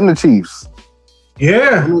and the Chiefs.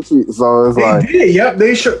 Yeah. So it's they did. Yep,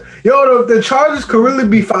 they should. Yo, the Chargers could really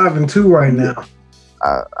be 5-2 right now.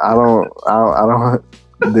 I don't.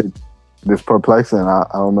 This perplexing. I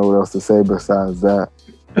don't know what else to say besides that.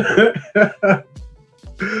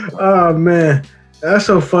 Oh man, that's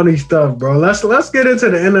some funny stuff, bro. Let's get into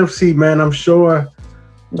the NFC, man. I'm sure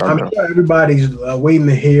everybody's waiting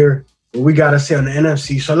to hear what we got to say on the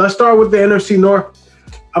NFC. So let's start with the NFC North.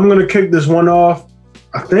 I'm gonna kick this one off.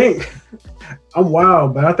 I think I'm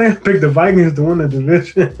wild, but I think I picked the Vikings to win the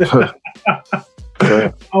division.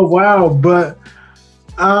 Oh wow, but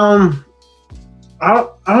I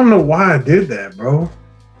don't know why I did that, bro.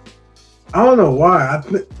 I don't know why.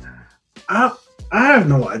 I have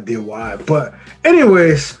no idea why. But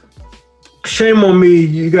anyways, shame on me.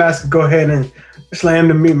 You guys can go ahead and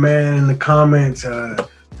slander me, man, in the comments.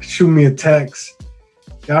 Shoot me a text.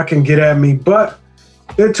 Y'all can get at me. But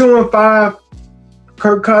they're 2-5.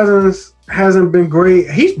 Kirk Cousins hasn't been great.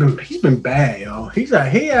 He's been bad, yo. He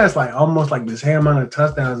has like almost like the same amount of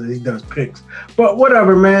touchdowns as he does picks. But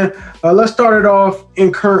whatever, man. Let's start it off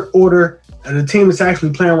in current order. The team that's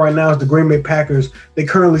actually playing right now is the Green Bay Packers. They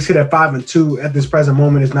currently sit at 5-2 at this present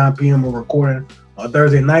moment. It's 9 p.m. We're recording on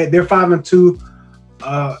Thursday night. They're 5-2.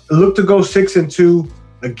 Look to go 6-2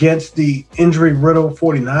 against the injury-riddled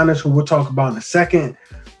 49ers, who we'll talk about in a second.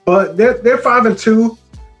 But they're 5-2.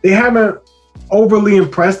 They haven't overly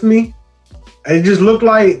impressed me. They just look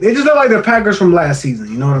like the Packers from last season.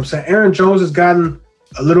 You know what I'm saying? Aaron Jones has gotten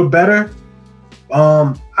a little better.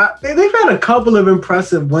 They've had a couple of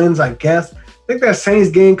impressive wins, I guess. I think that Saints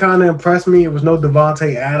game kind of impressed me. It was no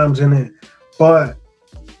Devontae Adams in it. But,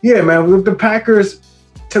 yeah, man, with the Packers,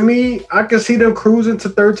 to me, I can see them cruising to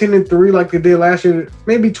 13-3 like they did last year,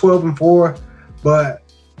 maybe 12-4. But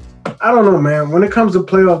I don't know, man. When it comes to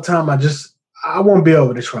playoff time, I won't be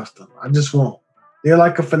able to trust them. I just won't. They're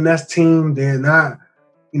like a finesse team. They're not,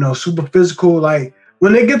 super physical. Like,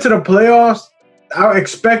 when they get to the playoffs, I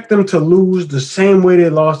expect them to lose the same way they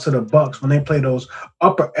lost to the Bucs when they play those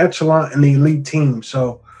upper echelon and the elite teams.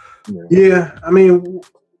 So, yeah, I mean,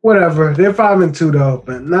 whatever. They're 5-2 though,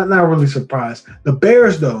 but not really surprised. The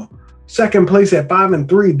Bears though, second place at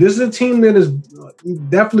 5-3. This is a team that has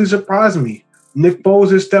definitely surprised me. Nick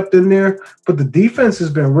Foles has stepped in there, but the defense has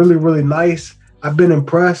been really, really nice. I've been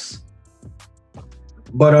impressed.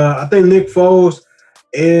 But I think Nick Foles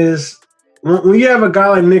is. When you have a guy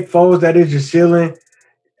like Nick Foles, that is your ceiling.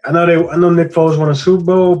 I know Nick Foles won a Super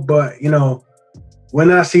Bowl, but we're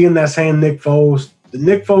not seeing that same Nick Foles. The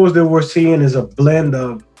Nick Foles that we're seeing is a blend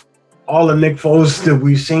of all the Nick Foles that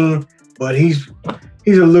we've seen, but he's a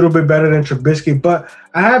little bit better than Trubisky. But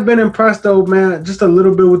I have been impressed though, man, just a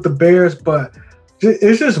little bit with the Bears. But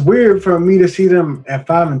it's just weird for me to see them at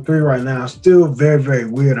 5-3 right now. Still very, very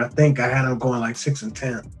weird. I think I had them going like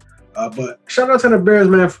 6-10. But shout out to the Bears,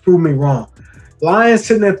 man, for proving me wrong. Lions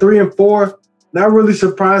sitting at 3-4. Not really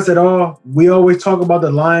surprised at all. We always talk about the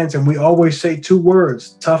Lions, and we always say two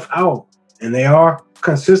words: tough out. And they are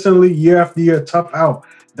consistently year after year tough out.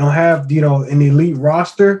 Don't have an elite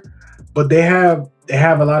roster, but they have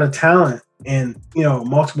a lot of talent in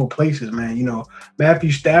multiple places, man.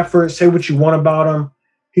 Matthew Stafford. Say what you want about him,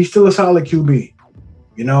 he's still a solid QB.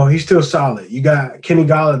 You know, he's still solid. You got Kenny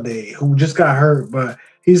Golladay, who just got hurt, but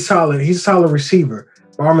he's solid. He's a solid receiver.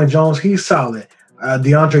 Marvin Jones, he's solid.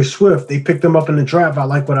 DeAndre Swift, they picked him up in the draft. I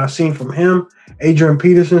like what I've seen from him. Adrian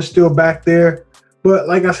Peterson's still back there. But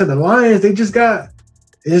like I said, the Lions, they just got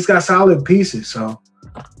solid pieces. So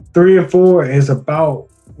 3 and 4 is about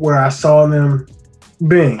where I saw them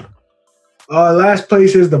being. Last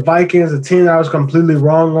place is the Vikings, a team that I was completely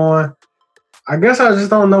wrong on. I guess I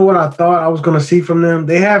just don't know what I thought I was going to see from them.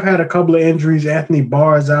 They have had a couple of injuries. Anthony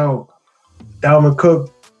Barr's out. Dalvin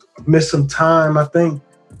Cook missed some time, I think.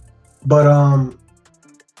 But,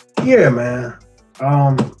 yeah, man.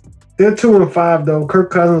 They're 2 and 5, though.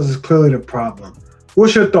 Kirk Cousins is clearly the problem.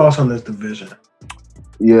 What's your thoughts on this division?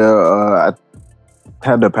 Yeah, I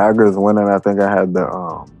had the Packers winning. I think I had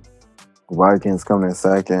the Vikings coming in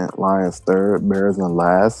second, Lions third, Bears in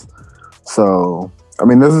last. So, I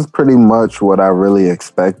mean, this is pretty much what I really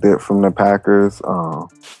expected from the Packers.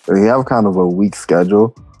 They have kind of a weak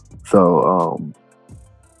schedule, so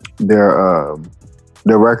their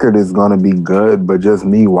record is going to be good. But just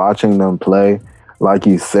me watching them play, like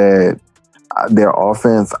you said, their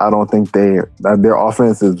offense, I don't think their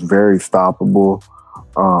offense is very stoppable.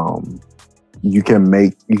 You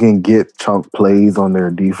can get chunk plays on their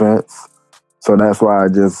defense, so that's why I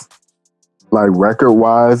just. Like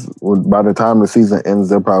record-wise, by the time the season ends,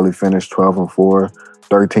 they'll probably finish 12 and 4,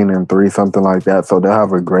 13 and 3, something like that. So they'll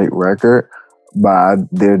have a great record, but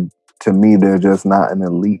to me, they're just not an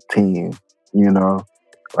elite team. You know,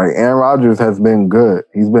 like Aaron Rodgers has been good;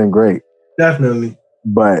 he's been great, definitely.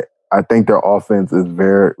 But I think their offense is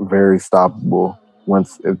very, very stoppable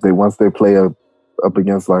once they play up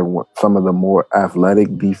against like some of the more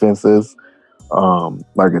athletic defenses,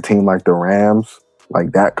 like a team like the Rams.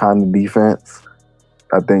 Like that kind of defense,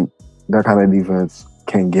 I think that kind of defense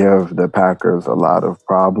can give the Packers a lot of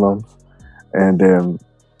problems. And then,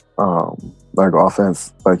 like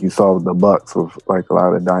offense, like you saw with the Bucs, with like a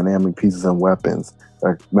lot of dynamic pieces and weapons,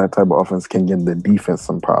 like that type of offense can give the defense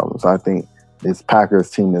some problems. I think this Packers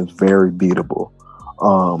team is very beatable.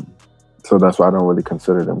 So that's why I don't really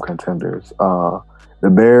consider them contenders. The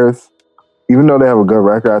Bears, even though they have a good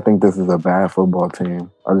record, I think this is a bad football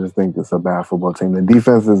team. I just think it's a bad football team. The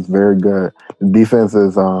defense is very good. The defense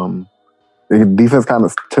kind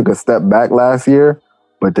of took a step back last year,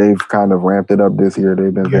 but they've kind of ramped it up this year.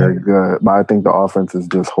 They've been very good. But I think the offense is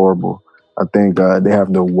just horrible. I think they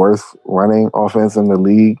have the worst running offense in the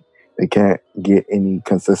league. They can't get any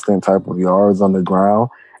consistent type of yards on the ground.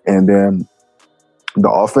 And then the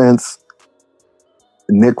offense,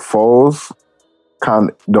 Nick Foles,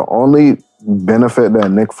 the only benefit that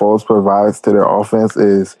Nick Foles provides to their offense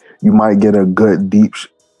is you might get a good deep,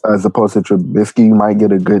 as opposed to Trubisky, you might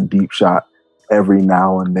get a good deep shot every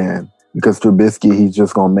now and then. Because Trubisky, he's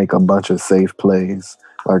just gonna make a bunch of safe plays,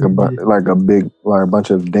 like a bunch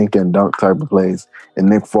of dink and dunk type of plays. And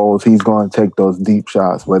Nick Foles, he's gonna take those deep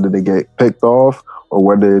shots, whether they get picked off or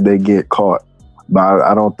whether they get caught. But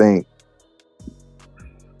I don't think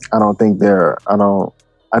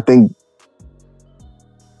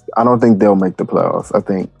they'll make the playoffs. I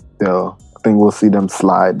think we'll see them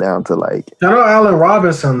slide down to like. Shout out Allen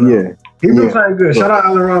Robinson. Though. Yeah, he's been playing good. Shout out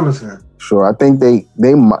Allen Robinson. Sure, I think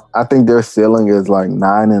I think their ceiling is like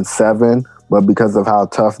 9 and 7, but because of how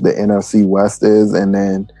tough the NFC West is, and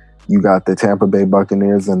then you got the Tampa Bay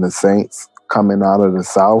Buccaneers and the Saints coming out of the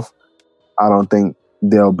South, I don't think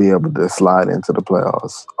they'll be able to slide into the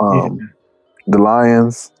playoffs. The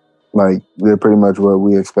Lions. Like, they're pretty much what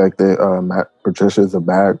we expected. Matt Patricia's a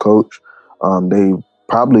bad coach. They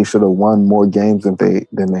probably should have won more games than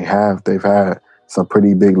they have. They've had some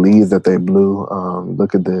pretty big leads that they blew.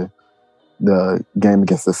 Look at the game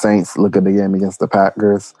against the Saints. Look at the game against the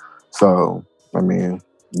Packers. So, I mean,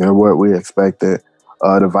 they're what we expected.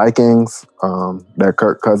 The Vikings, that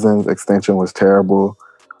Kirk Cousins extension was terrible.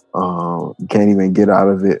 You can't even get out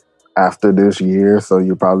of it after this year, so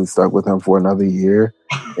you're probably stuck with him for another year.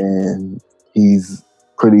 And he's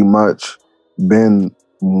pretty much been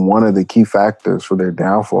one of the key factors for their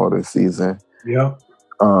downfall this season. Yeah.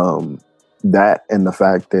 That and the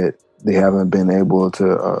fact that they haven't been able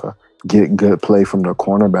to get good play from the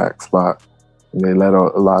cornerback spot. They let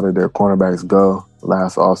a lot of their cornerbacks go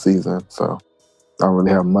last all season, so I don't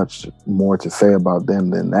really have much more to say about them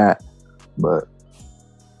than that. But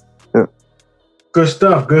yeah. Good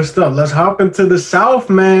stuff. Let's hop into the South,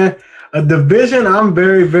 man. A division I'm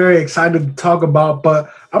very, very excited to talk about,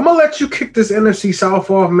 but I'm going to let you kick this NFC South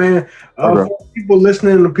off, man. Okay. For people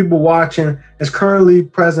listening and people watching, is currently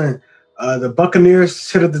present. The Buccaneers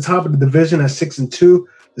sit at the top of the division at 6-2.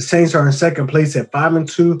 The Saints are in second place at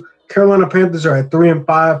 5-2. Carolina Panthers are at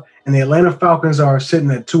 3-5. and the Atlanta Falcons are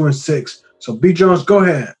sitting at 2-6. So, B. Jones, go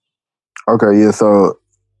ahead. Okay, yeah. So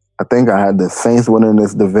I think I had the Saints winning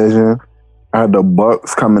this division. I had the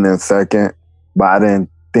Bucks coming in second, but I didn't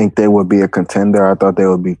think they would be a contender. I thought they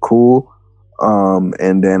would be cool.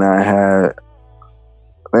 And then I had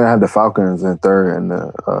the Falcons in third and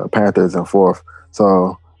the Panthers in fourth.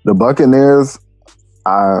 So the Buccaneers,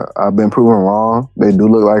 I've been proven wrong. They do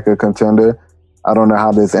look like a contender. I don't know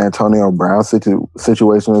how this Antonio Brown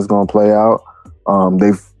situation is going to play out.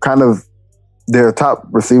 Their top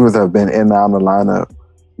receivers have been in and out of the lineup.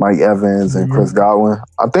 Mike Evans and Chris Godwin.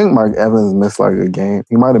 I think Mike Evans missed like a game.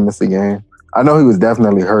 He might have missed a game. I know he was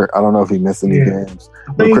definitely hurt. I don't know if he missed any games.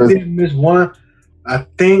 I think he did miss one. I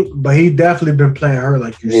think, but he definitely been playing hurt,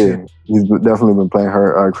 like you said. He's definitely been playing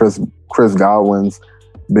hurt. Chris Godwin's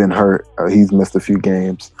been hurt. He's missed a few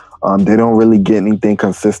games. They don't really get anything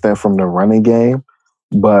consistent from the running game,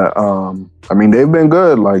 but I mean they've been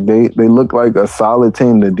good. Like they look like a solid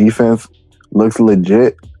team. The defense looks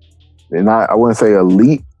legit. They're not, I wouldn't say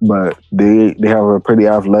elite, but they have a pretty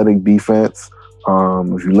athletic defense.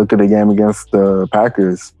 If you look at the game against the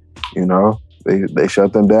Packers, you know they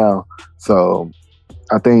shut them down. So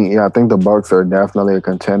I think the Bucs are definitely a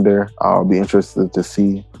contender. I'll be interested to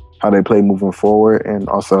see how they play moving forward, and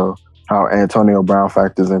also how Antonio Brown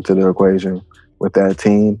factors into the equation with that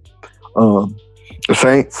team. The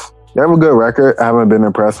Saints, they have a good record. I haven't been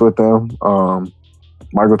impressed with them.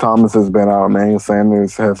 Michael Thomas has been out. Emmanuel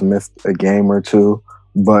Sanders has missed a game or two.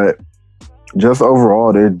 But just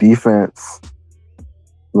overall, their defense,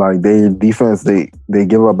 they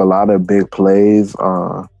give up a lot of big plays.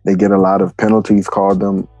 They get a lot of penalties called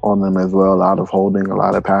on them as well. A lot of holding, a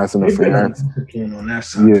lot of pass interference. On that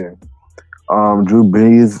side. Yeah. Drew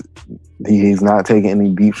Brees, he's not taking any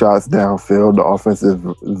deep shots downfield. The offense is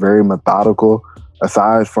very methodical.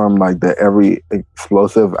 Aside from like the every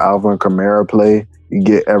explosive Alvin Kamara play you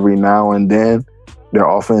get every now and then, their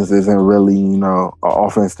offense isn't really, an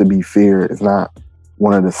offense to be feared. It's not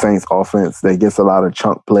one of the Saints' offense that gets a lot of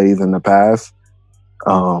chunk plays in the past.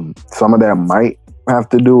 Some of that might have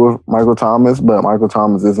to do with Michael Thomas, but Michael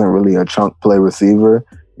Thomas isn't really a chunk play receiver.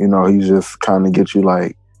 He just kind of gets you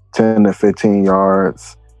like 10 to 15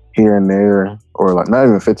 yards here and there, or like not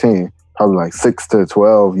even 15, probably like 6 to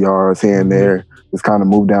 12 yards here and there, just kind of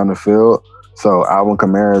move down the field. So Alvin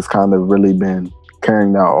Kamara has kind of really been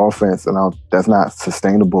carrying that offense, and that's not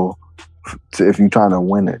sustainable if you're trying to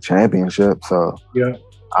win a championship. So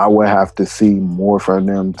I would have to see more from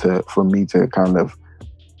them for me to kind of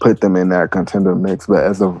put them in that contender mix. But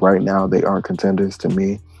as of right now, they aren't contenders to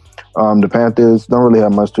me. The Panthers, don't really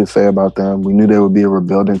have much to say about them. We knew they would be a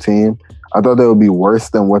rebuilding team. I thought they would be worse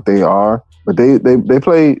than what they are, but they've been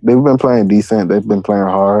playing decent. They've been playing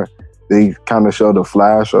hard. They kind of showed a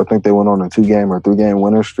flash. I think they went on a 2-game or 3-game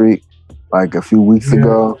winner streak like a few weeks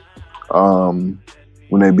ago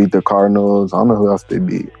when they beat the Cardinals. I don't know who else they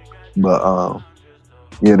beat, but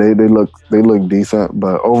they look decent.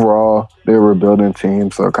 But overall, they're a rebuilding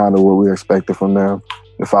team, so kind of what we expected from them.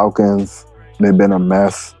 The Falcons, they've been a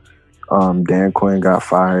mess. Dan Quinn got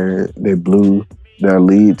fired. They blew their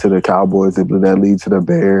lead to the Cowboys. They blew that lead to the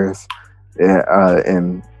Bears.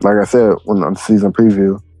 And like I said, when on season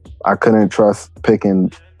preview, I couldn't trust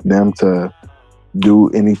picking them to do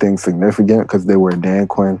anything significant because they were a Dan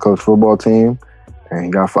Quinn coach football team, and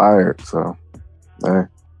he got fired. So,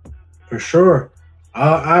 for sure.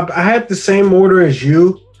 I had the same order as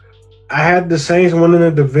you. I had the Saints winning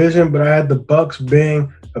the division, but I had the Bucs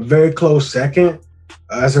being a very close second.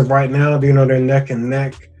 As of right now, they're neck and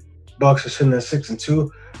neck. Bucs are sitting at 6-2.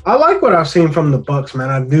 I like what I've seen from the Bucs, man.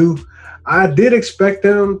 I did expect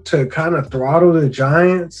them to kind of throttle the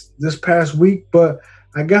Giants this past week, but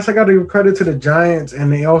I guess I got to give credit to the Giants,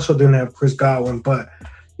 and they also didn't have Chris Godwin. But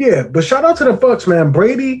shout out to the Bucs, man.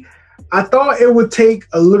 Brady, I thought it would take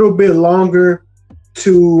a little bit longer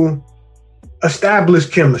to establish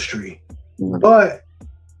chemistry,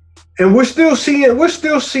 and we're still seeing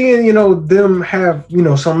them have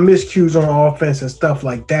some miscues on offense and stuff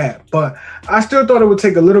like that. But I still thought it would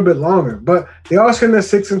take a little bit longer. But they are sitting at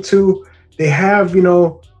 6-2. They have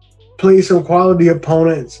played some quality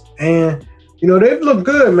opponents, and they've looked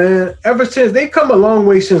good, man. Ever since they've come a long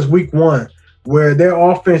way since week 1, where their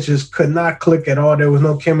offense just could not click at all. There was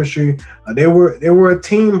no chemistry. They were a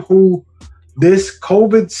team who this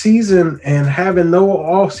COVID season and having no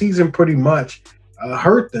off season pretty much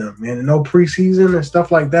hurt them, man. No preseason and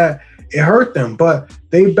stuff like that. It hurt them, but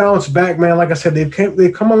they bounced back, man. Like I said,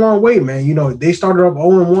 they've come a long way, man. They started up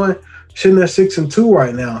 0-1, sitting at 6-2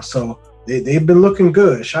 right now. So they've been looking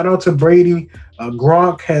good. Shout out to Brady.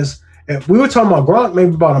 Gronk has We were talking about Gronk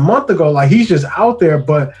maybe about a month ago. Like, he's just out there,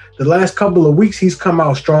 but the last couple of weeks he's come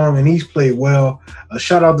out strong and he's played well.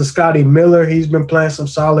 Shout out to Scotty Miller. He's been playing some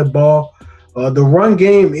solid ball. The run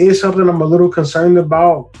game is something I'm a little concerned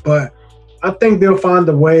about, but I think they'll find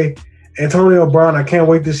a way. Antonio Brown, I can't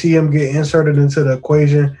wait to see him get inserted into the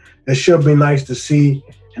equation. It should be nice to see.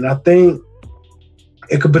 And I think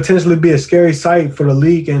it could potentially be a scary sight for the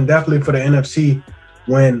league and definitely for the NFC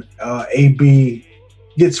when AB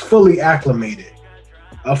gets fully acclimated.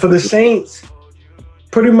 For the Saints,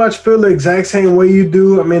 pretty much feel the exact same way you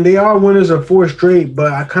do. I mean, they are winners of 4 straight,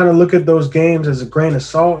 but I kind of look at those games as a grain of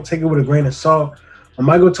salt. Take it with a grain of salt.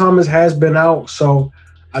 Michael Thomas has been out, so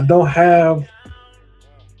I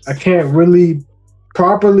can't really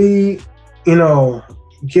properly,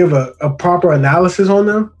 give a proper analysis on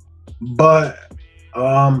them. But,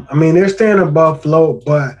 I mean, they're staying above float,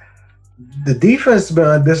 but the defense has been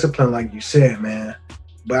undisciplined, like you said, man.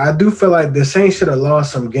 But I do feel like the Saints should have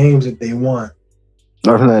lost some games if they won.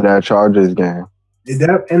 Nothing like that Chargers game.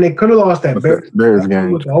 And they could have lost that Bears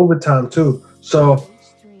game with overtime too. So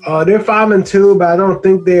they're 5-2, but I don't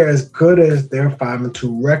think they're as good as their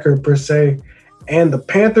 5-2 record per se. And the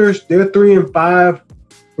Panthers, they're 3-5,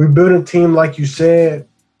 rebuilding team, like you said.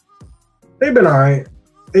 They've been all right.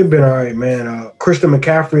 Man. Christian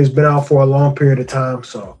McCaffrey has been out for a long period of time,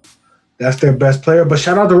 so that's their best player. But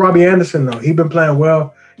shout out to Robbie Anderson, though. He's been playing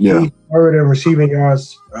well. Yeah. He's third in receiving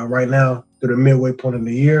yards right now through the midway point of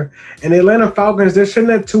the year. And the Atlanta Falcons, they're sitting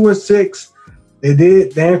at 2-6.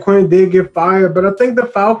 Dan Quinn did get fired, but I think the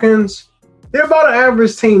Falcons, they're about an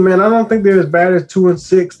average team, man. I don't think they're as bad as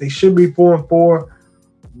 2-6. They should be 4-4.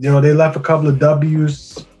 They left a couple of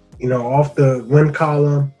W's, off the win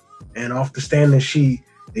column and off the standing sheet.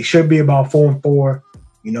 They should be about 4-4.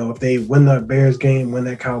 If they win that Bears game, win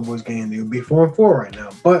that Cowboys game, they would be 4-4 right now.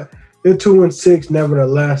 But they're 2-6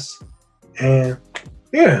 nevertheless. And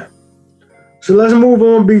yeah. So let's move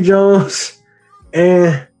on, B. Jones.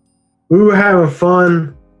 And we were having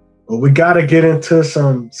fun, but we got to get into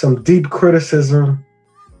some deep criticism.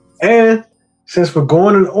 And since we're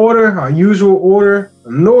going in order, our usual order,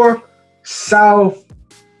 north, south,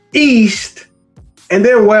 east, and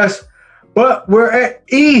then west, but we're at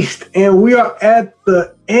east, and we are at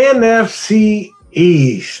the NFC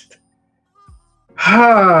East.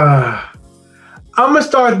 I'm going to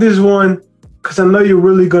start this one because I know you're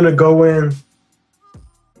really going to go in.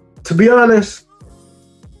 To be honest,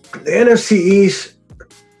 the NFC East,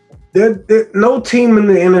 no team in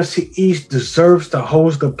the NFC East deserves to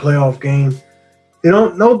host a playoff game.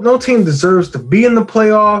 No team deserves to be in the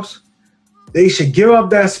playoffs. They should give up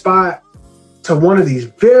that spot to one of these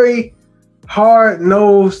very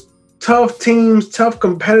hard-nosed, tough teams, tough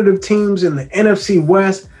competitive teams in the NFC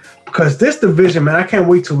West. Because this division, man, I can't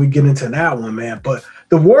wait till we get into that one, man. But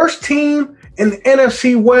the worst team in the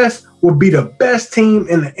NFC West will be the best team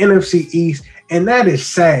in the NFC East, and that is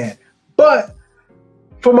sad. But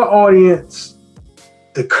for my audience,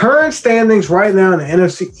 the current standings right now in the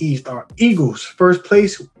NFC East are Eagles, first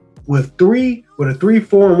place with a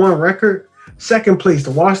 3-4-1 record. Second place,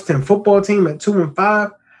 the Washington football team at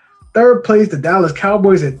 2-5. Third place, the Dallas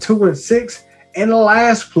Cowboys at 2-6. And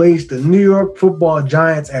last place, the New York Football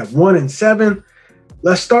Giants at 1-7.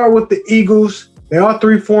 Let's start with the Eagles. They are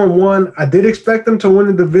 3-4-1. I did expect them to win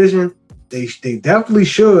the division. They definitely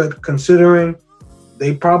should, considering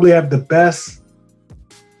they probably have the best.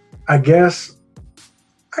 I guess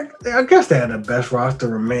they had the best roster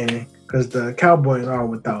remaining because the Cowboys are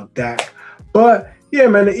without Dak. But yeah,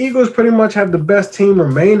 man, the Eagles pretty much have the best team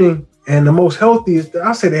remaining and the most healthiest.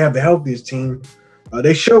 I'll say they have the healthiest team.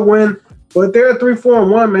 They should win, but they're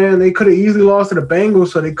 3-4-1, man. They could have easily lost to the Bengals,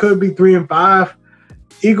 so they could be 3-5.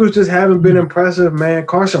 Eagles just haven't been impressive, man.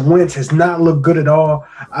 Carson Wentz has not looked good at all.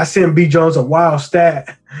 I sent B. Jones a wild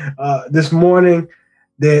stat this morning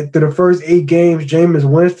that through the first 8 games, Jameis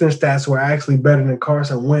Winston's stats were actually better than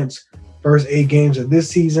Carson Wentz's first 8 games of this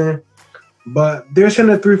season. But they're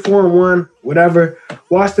sitting at 3-4-1, whatever.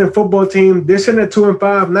 Washington football team, they're sitting at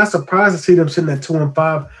 2-5. I'm not surprised to see them sitting at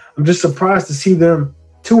 2-5. I'm just surprised to see them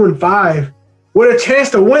 2-5 with a chance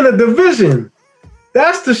to win a division.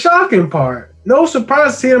 That's the shocking part. No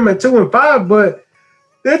surprise to see them at 2-5, but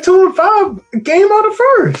they're 2-5, game out of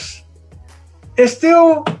first. And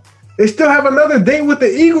still, they still have another date with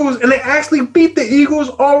the Eagles, and they actually beat the Eagles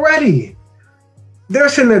already. They're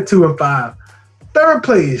sitting at 2-5. Third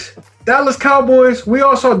place, Dallas Cowboys. We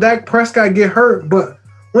all saw Dak Prescott get hurt, but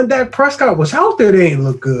when Dak Prescott was out there, they ain't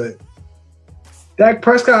look good. Dak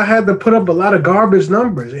Prescott had to put up a lot of garbage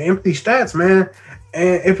numbers, empty stats, man.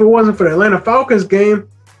 And if it wasn't for the Atlanta Falcons game,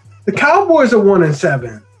 the Cowboys are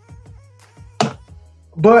 1-7.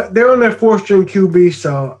 but they're on their 4th-string QB,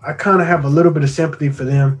 so I kind of have a little bit of sympathy for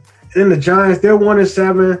them. And then the Giants, they're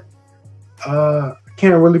 1-7.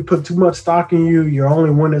 Can't really put too much stock in you. Your only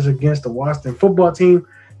win is against the Washington football team.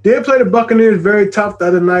 Did play the Buccaneers very tough the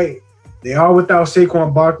other night. They are without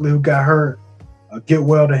Saquon Barkley, who got hurt. Get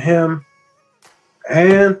well to him.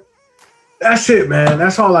 And that's it, man.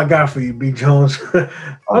 That's all I got for you, B. Jones. I'm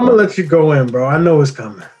going to let you go in, bro. I know it's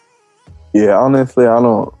coming. Yeah, honestly, I'm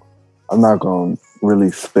not going to really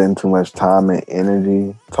spend too much time and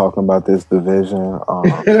energy talking about this division.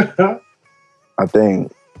 I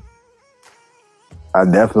think I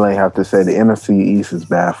definitely have to say the NFC East is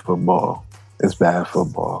bad football. It's bad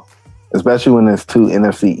football, especially when there's 2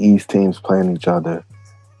 NFC East teams playing each other.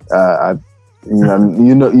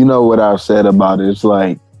 You know what I've said about it. It's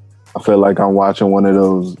like I feel like I'm watching one of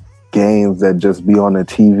those games that just be on the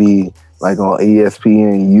TV, like on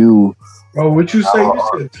ESPNU. Oh, what you say? You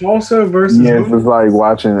said Tulsa versus? Yeah, it's like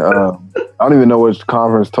watching. I don't even know which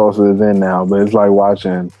conference Tulsa is in now, but it's like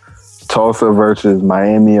watching Tulsa versus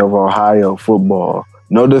Miami of Ohio football.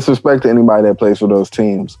 No disrespect to anybody that plays for those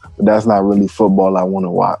teams, but that's not really football I want to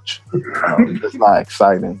watch. It's not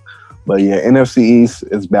exciting. But yeah, NFC East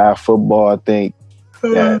is bad football. I think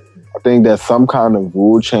that some kind of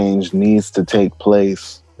rule change needs to take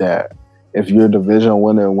place. That if your division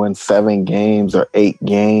winner wins 7 games or 8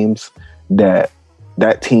 games, that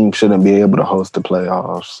team shouldn't be able to host a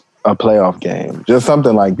playoff game. Just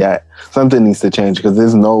something like that. Something needs to change because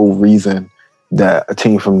there's no reason that a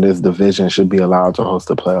team from this division should be allowed to host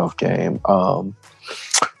a playoff game.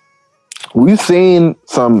 We've seen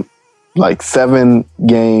some like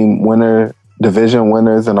 7-game division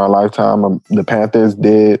winners in our lifetime. The Panthers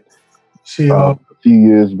did a few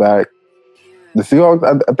years back. The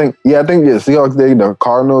Seahawks, I think the Seahawks did. The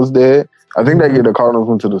Cardinals did. I think that year the Cardinals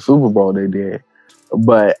went to the Super Bowl. They did.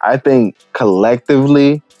 But I think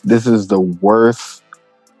collectively, this is the worst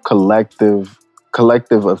collective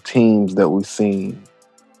of teams that we've seen.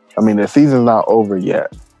 I mean, the season's not over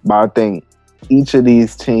yet, but I think each of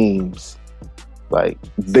these teams, like,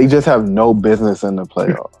 they just have no business in the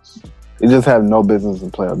playoffs. They just have no business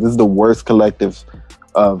in playoffs. This is the worst collective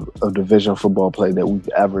of division football play that we've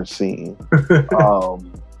ever seen. The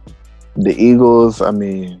Eagles, I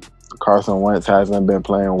mean, Carson Wentz hasn't been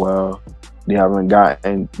playing well. They haven't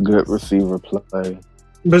gotten good receiver play.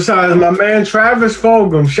 Besides my man Travis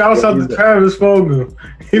Fulgham. Shouts out to Travis Fulgham.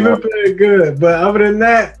 He been playing good. But other than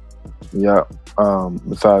that. Yeah.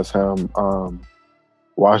 Besides him,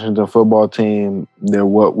 Washington football team, they're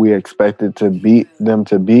what we expected them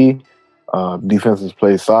to be. Defenses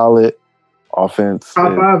play solid. Offense.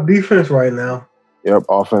 Top 5 defense right now. Yep.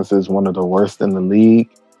 Offense is one of the worst in the league.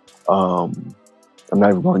 I'm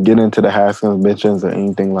not even going to get into the Haskins mentions or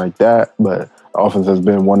anything like that, but offense has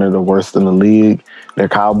been one of the worst in the league. The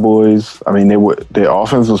Cowboys, I mean, their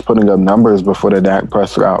offense was putting up numbers before the Dak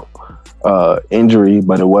Prescott injury,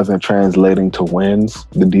 but it wasn't translating to wins.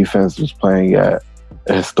 The defense was playing at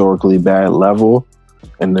a historically bad level,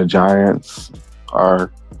 and the Giants are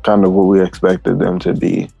kind of what we expected them to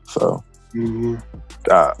be. So,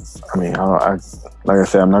 I mean, like I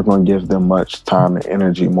said, I'm not going to give them much time and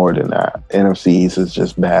energy more than that. NFC East is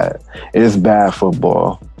just bad. It's bad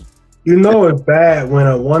football. You know it's bad when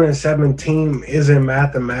a 1-7 team isn't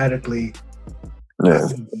mathematically. Yeah.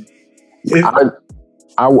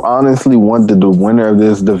 I honestly wanted the winner of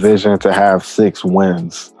this division to have 6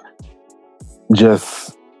 wins.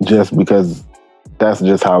 Just because that's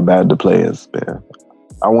just how bad the play has been.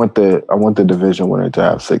 I want the division winner to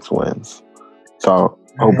have 6 wins. So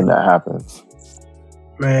I'm hoping that happens.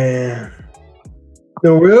 Man,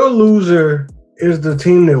 the real loser is the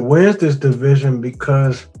team that wins this division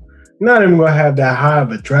because you're not even going to have that high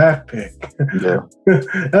of a draft pick. Yeah.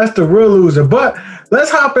 That's the real loser. But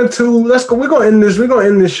let's hop into, we're going to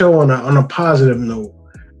end this show on a positive note.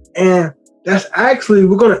 And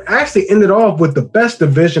we're going to actually end it off with the best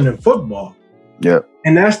division in football. Yep.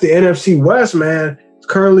 And that's the NFC West, man. It's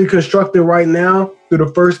currently constructed right now. Through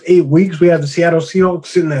the first 8 weeks, we have the Seattle Seahawks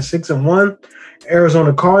sitting at 6-1.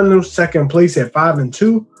 Arizona Cardinals, second place at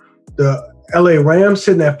 5-2. The LA Rams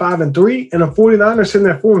sitting at 5-3. And the 49ers sitting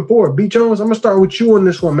at 4-4. B. Jones, I'm going to start with you on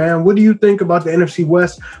this one, man. What do you think about the NFC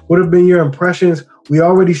West? What have been your impressions? We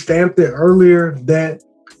already stamped it earlier that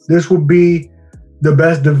this would be the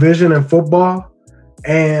best division in football.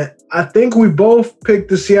 And I think we both picked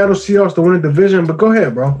the Seattle Seahawks to win the division, but go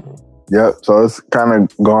ahead, bro. Yep, so it's kind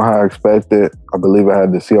of going how I expected. I believe I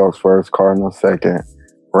had the Seahawks first, Cardinals second,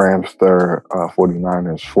 Rams third,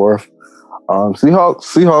 49ers fourth.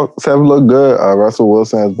 Seahawks have looked good. Russell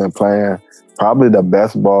Wilson has been playing probably the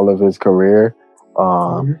best ball of his career.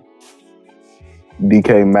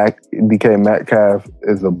 DK Metcalf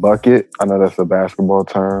is a bucket. I know that's a basketball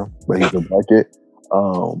term, but he's a bucket.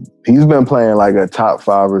 He's been playing like a top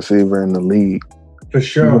 5 receiver in the league. For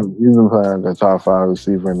sure. He's been playing like a top 5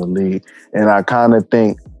 receiver in the league. And I kind of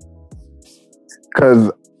think,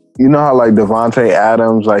 because you know how like Devontae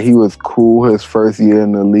Adams, like he was cool his first year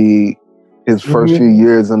in the league, his first few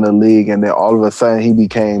years in the league, and then all of a sudden he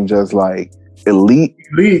became just like elite.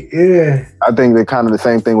 Yeah. I think they're kind of the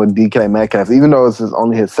same thing with DK Metcalf, even though it's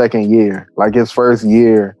only his second year. Like his first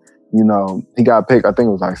year, you know, he got picked, I think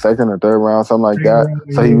it was like second or third round, something like that.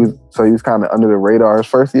 So he was kind of under the radar. His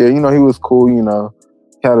first year, you know, he was cool, you know,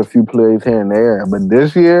 he had a few plays here and there. But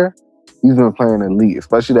this year, he's been playing elite,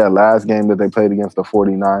 especially that last game that they played against the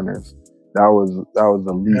 49ers. That was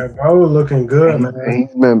elite. Yeah, bro, looking good,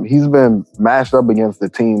 man. He's been matched up against the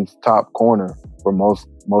team's top corner for most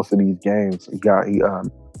of these games. I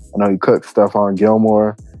know he cooked Stephon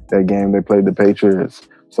Gilmore that game they played the Patriots.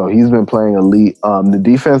 So he's been playing elite. The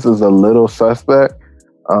defense is a little suspect,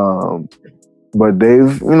 but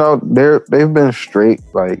they've been straight.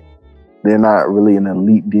 Like they're not really an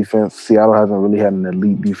elite defense. Seattle hasn't really had an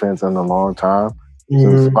elite defense in a long time.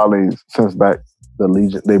 Since back the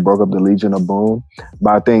Legion, they broke up the Legion of Boom.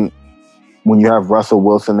 But I think when you have Russell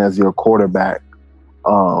Wilson as your quarterback,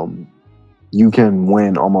 you can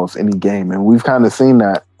win almost any game, and we've kind of seen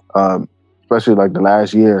that, especially like the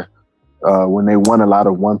last year. When they won a lot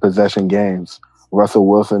of one possession games, Russell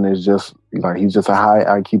Wilson is just like, he's just a high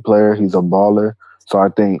IQ player. He's a baller. So I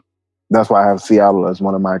think that's why I have Seattle as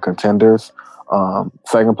one of my contenders.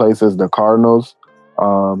 Second place is the Cardinals.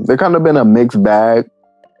 They've kind of been a mixed bag.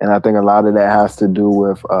 And I think a lot of that has to do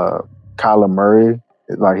with Kyler Murray.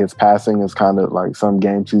 Like his passing is kind of like some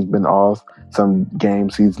games he's been off, some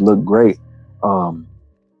games he's looked great.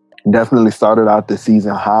 Definitely started out the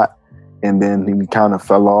season hot. And then he kind of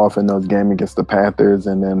fell off in those games against the Panthers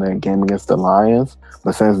and then that game against the Lions.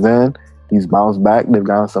 But since then, he's bounced back. They've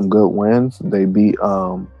gotten some good wins. They beat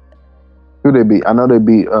who they beat? I know they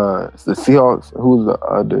beat the Seahawks. Who's the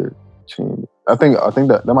other team? I think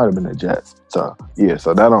that might have been the Jets. So yeah,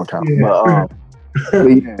 so that don't count. Yeah. But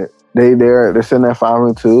yeah, they're sitting at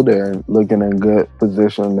 5-2. They're looking in good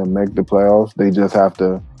position to make the playoffs. They just have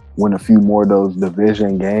to win a few more of those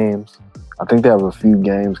division games. I think they have a few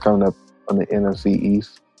games coming up on the NFC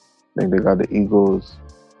East. I think they got the Eagles.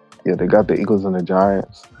 Yeah, they got the Eagles and the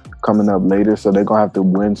Giants coming up later. So they're going to have to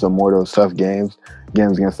win some more of those tough games.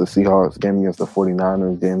 Games against the Seahawks, games against the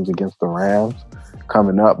 49ers, games against the Rams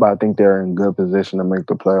coming up. But I think they're in good position to make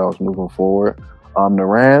the playoffs moving forward. The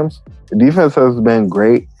Rams, the defense has been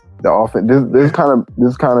great. The offense, this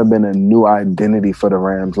kind of been a new identity for the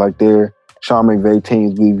Rams. Like they're Sean McVay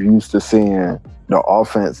teams we've used to seeing the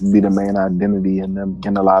offense be the main identity and them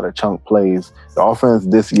getting a lot of chunk plays. The offense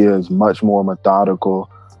this year is much more methodical,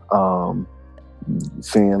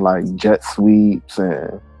 seeing like jet sweeps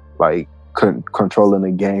and like controlling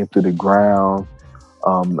the game through the ground,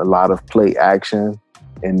 a lot of play action,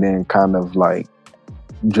 and then kind of like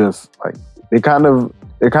just like they're kind of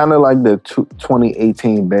like the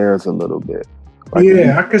 2018 Bears a little bit. Like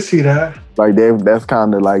I could see that. Like that's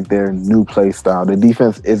kind of like their new play style. The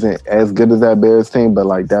defense isn't as good as that Bears team, but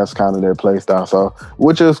like that's kind of their play style. So,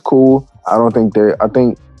 which is cool. I think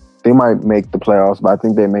they might make the playoffs, but I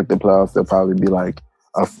think they make the playoffs. They'll probably be like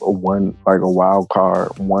a wild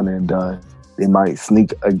card, one and done. They might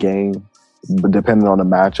sneak a game, but depending on the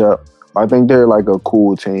matchup. I think they're like a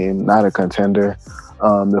cool team, not a contender.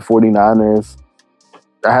 The 49ers,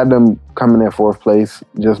 I had them coming in fourth place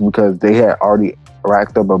just because they had already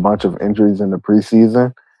racked up a bunch of injuries in the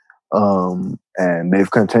preseason. And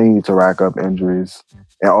they've continued to rack up injuries.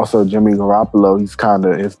 And also Jimmy Garoppolo,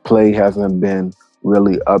 his play hasn't been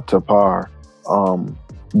really up to par.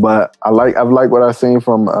 But I've liked what I've seen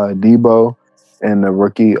from Debo and the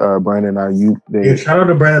rookie Brandon Ayuk. Shout out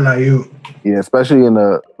to Brandon Ayuk. Yeah, especially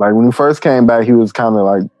when he first came back, he was kind of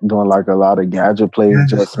like doing like a lot of gadget plays,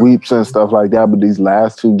 just sweeps and stuff like that. But these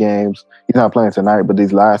last 2 games, he's not playing tonight, but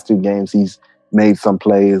these last 2 games, he's made some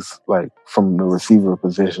plays like from the receiver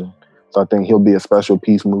position. So I think he'll be a special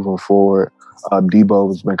piece moving forward. Debo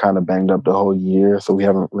has been kind of banged up the whole year, so we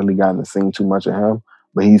haven't really gotten to see too much of him.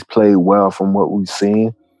 But he's played well from what we've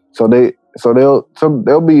seen. So they'll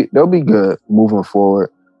be good moving forward.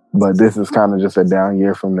 But this is kind of just a down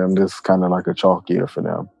year from them. This is kind of like a chalk year for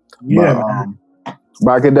them. Yeah.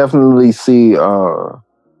 But I could definitely see the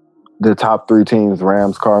top 3 teams,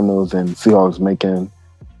 Rams, Cardinals, and Seahawks, making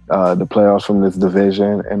the playoffs from this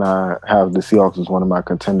division. And I have the Seahawks as one of my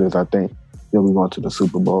contenders. I think they'll be going to the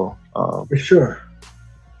Super Bowl. For sure.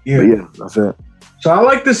 Yeah. But yeah, that's it. So I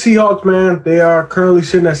like the Seahawks, man. They are currently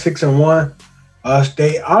sitting at 6-1.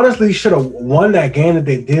 They honestly should have won that game that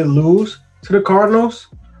they did lose to the Cardinals.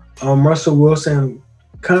 Russell Wilson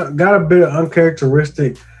got a bit of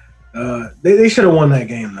uncharacteristic. They should have won that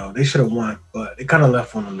game though. They should have won, but they kind of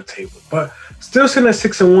left one on the table. But still sitting at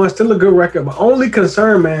 6-1, still a good record. My only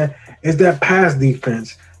concern, man, is that pass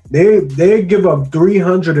defense. They give up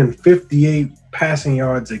 358 passing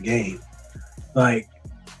yards a game. Like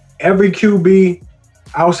every QB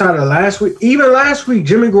outside of last week, even last week,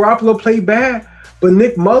 Jimmy Garoppolo played bad, but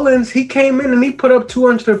Nick Mullins, he came in and he put up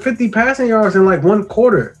 250 passing yards in like one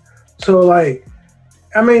quarter. So like,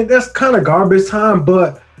 I mean, that's kind of garbage time,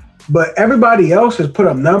 but everybody else has put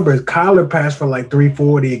up numbers. Kyler passed for like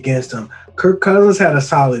 340 against him. Kirk Cousins had a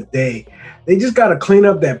solid day. They just got to clean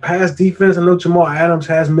up that pass defense. I know Jamal Adams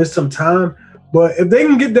has missed some time, but if they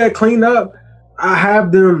can get that cleaned up, I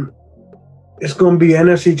have them. It's going to be an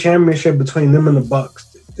NFC championship between them and the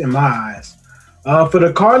Bucs, in my eyes. For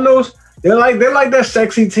the Cardinals, they're like that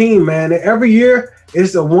sexy team, man. Every year,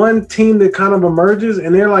 it's the one team that kind of emerges,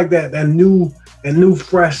 and they're like that new,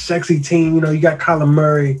 fresh, sexy team. You know, you got Kyler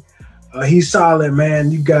Murray. He's solid,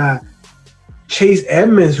 man. You got Chase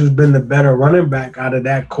Edmonds, who's been the better running back out of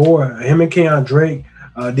that core. Him and Kenyon Drake.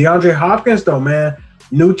 DeAndre Hopkins, though, man.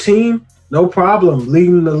 New team, no problem.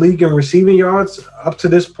 Leading the league in receiving yards up to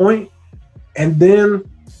this point. And then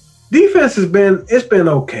defense it's been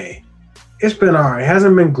okay. It's been all right. It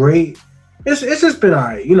hasn't been great. It's just been all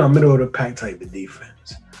right. You know, middle of the pack type of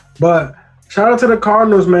defense. But shout out to the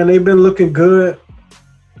Cardinals, man. They've been looking good.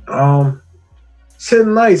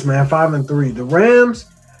 Sitting nice, man. 5-3. The Rams,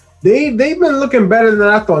 they've been looking better than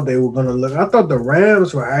I thought they were gonna look. I thought the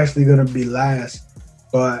Rams were actually gonna be last,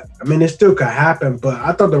 but I mean it still could happen. But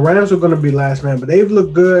I thought the Rams were gonna be last, man. But they've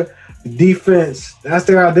looked good. The defense, that's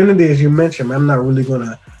their identity, as you mentioned, man. I'm not really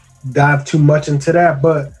gonna dive too much into that,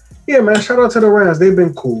 but yeah, man. Shout out to the Rams. They've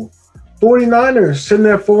been cool. 49ers sitting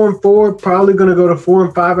there 4-4, probably gonna go to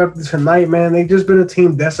 4-5 after tonight, man. They've just been a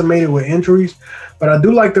team decimated with injuries. But I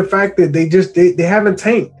do like the fact that they haven't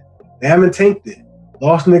tanked. They haven't tanked it.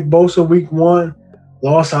 Lost Nick Bosa week 1.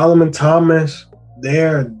 Lost Solomon Thomas.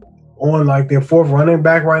 They're on like their fourth running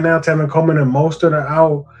back right now. Tevin Coleman and Mostert are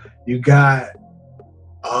out. You got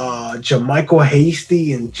Jermichael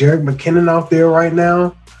Hasty and Jerick McKinnon out there right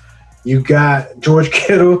now. You got George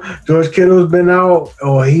Kittle. George Kittle's been out.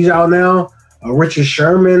 Oh, he's out now. Richard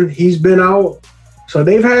Sherman, he's been out. So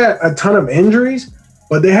they've had a ton of injuries,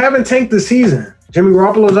 but they haven't tanked the season. Jimmy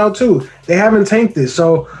Garoppolo's out too. They haven't tanked it.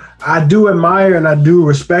 So I do admire and I do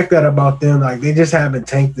respect that about them. Like they just haven't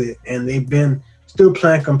tanked it and they've been still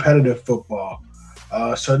playing competitive football.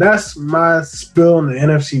 So that's my spill in the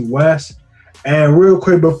NFC West. And real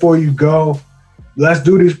quick before you go, let's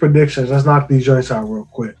do these predictions. Let's knock these joints out real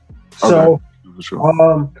quick. So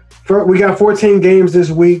we got 14 games this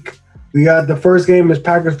week. We got the first game is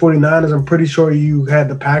Packers 49ers. I'm pretty sure you had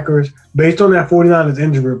the Packers. Based on that 49ers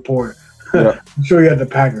injury report, yeah. I'm sure you had the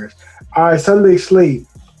Packers. All right, Sunday slate.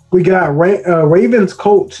 We got Ravens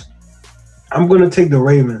Colts. I'm going to take the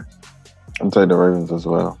Ravens. I'm taking the Ravens as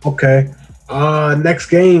well. Okay. Next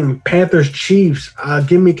game, Panthers Chiefs.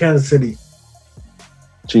 Give me Kansas City.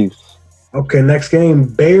 Chiefs. Okay, next game,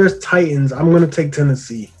 Bears Titans. I'm going to take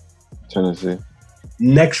Tennessee. Tennessee.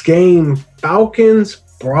 Next game, Falcons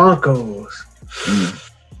Broncos.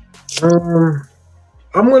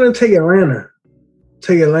 I'm going to take Atlanta.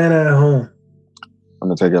 Take Atlanta at home. I'm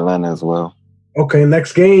going to take Atlanta as well. Okay,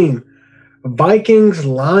 next game, Vikings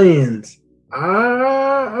Lions.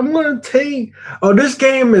 I'm going to take – this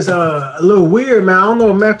game is a little weird, man. I don't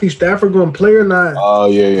know if Matthew Stafford going to play or not. Oh,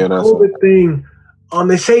 yeah, that's COVID thing.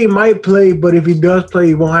 They say he might play, but if he does play,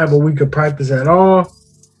 he won't have a week of practice at all.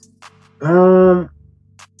 I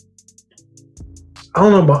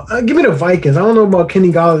don't know about give me the Vikings. I don't know about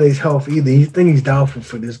Kenny Galladay's health either. I think he's doubtful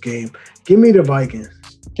for this game. Give me the Vikings.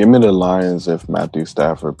 Give me the Lions if Matthew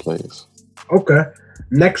Stafford plays. Okay.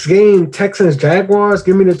 Next game, Texans Jaguars.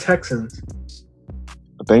 Give me the Texans.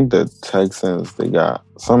 I think the Texans, they got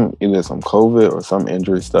either some COVID or some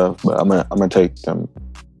injury stuff, but I'm gonna take them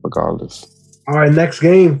regardless. All right, next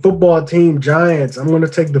game, football team Giants. I'm gonna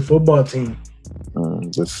take the football team.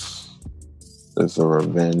 This is a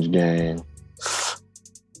revenge game.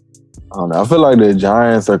 I don't know. I feel like the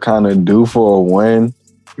Giants are kind of due for a win.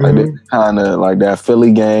 Like they kind of like that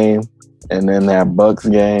Philly game and then that Bucks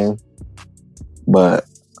game. But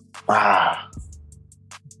I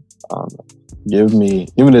don't know. Give me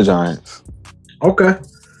the Giants. Okay.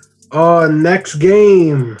 Next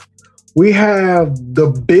game, we have the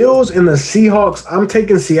Bills and the Seahawks. I'm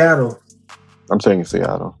taking Seattle. I'm taking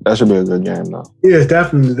Seattle. That should be a good game, though. Yeah,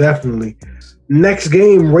 definitely. Next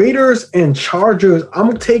game, Raiders and Chargers.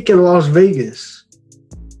 I'm taking Las Vegas.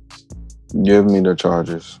 Give me the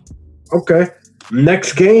Chargers. Okay.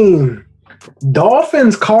 Next game,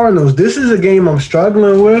 Dolphins Cardinals. This is a game I'm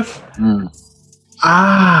struggling with.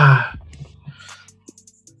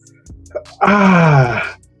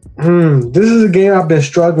 This is a game I've been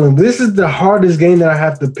struggling. This is the hardest game that I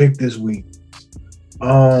have to pick this week.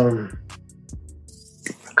 I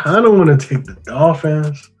kind of want to take the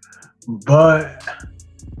Dolphins, but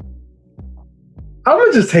I'm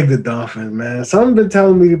gonna just take the Dolphins, man. Someone's been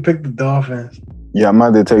telling me to pick the Dolphins. Yeah, I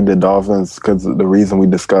might have to take the Dolphins because the reason we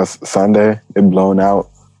discussed Sunday, they've blown out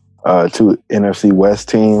two NFC West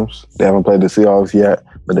teams. They haven't played the Seahawks yet,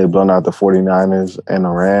 but they've blown out the 49ers and the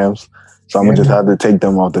Rams. So I'm going to just have to take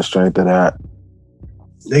them off the strength of that.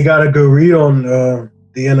 They got a good read on the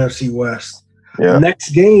NFC West. Yeah.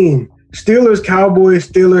 Next game, Steelers, Cowboys,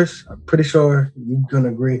 Steelers. I'm pretty sure you're going to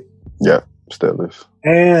agree. Yeah, Steelers.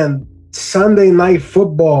 And Sunday Night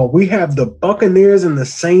Football, we have the Buccaneers and the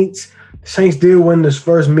Saints. The Saints did win this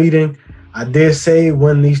first meeting. I did say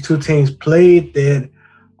when these two teams played that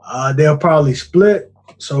they'll probably split.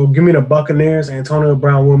 So give me the Buccaneers. Antonio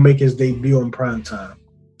Brown will make his debut in prime time.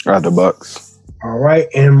 The Bucks. All right.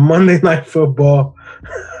 And Monday Night Football,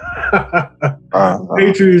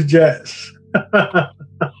 Patriots, Jets. I'm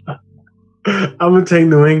going to take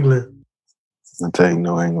New England. I'm taking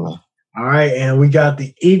New England. All right. And we got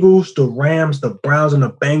the Eagles, the Rams, the Browns, and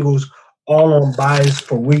the Bengals all on buys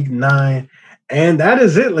for week 9. And that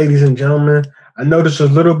is it, ladies and gentlemen. I know this is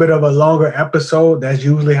a little bit of a longer episode. That's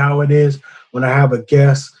usually how it is when I have a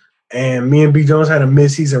guest. And me and B. Jones had a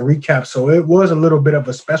mid-season recap, so it was a little bit of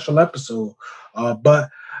a special episode. But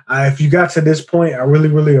if you got to this point, I really,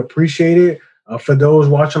 really appreciate it. For those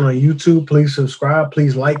watching on YouTube, please subscribe.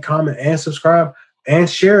 Please like, comment, and subscribe. And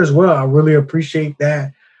share as well. I really appreciate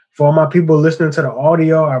that. For all my people listening to the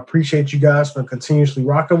audio, I appreciate you guys for continuously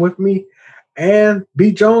rocking with me. And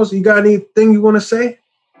B. Jones, you got anything you want to say?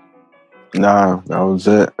 Nah, that was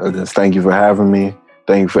it. Just thank you for having me.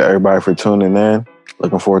 Thank you for everybody for tuning in.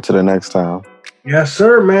 Looking forward to the next time. Yes,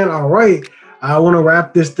 sir, man. All right. I want to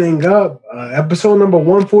wrap this thing up. Episode number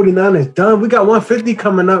 149 is done. We got 150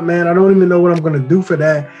 coming up, man. I don't even know what I'm going to do for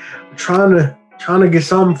that. I'm trying to get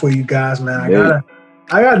something for you guys, man.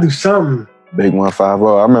 I gotta do something. Big 150.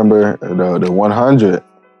 I remember the 100.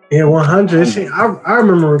 Yeah, 100. I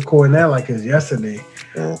remember recording that like it's yesterday.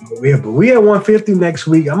 Yeah. But we have 150 next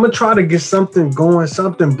week. I'm gonna try to get something going,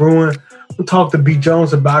 something brewing. We'll talk to B.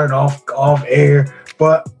 Jones about it off air.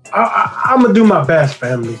 But I'm gonna do my best,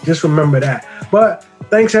 family. Just remember that. But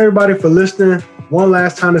thanks everybody for listening. One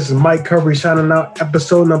last time, this is Mike Curry signing out.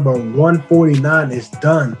 Episode number 149 is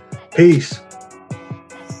done. Peace.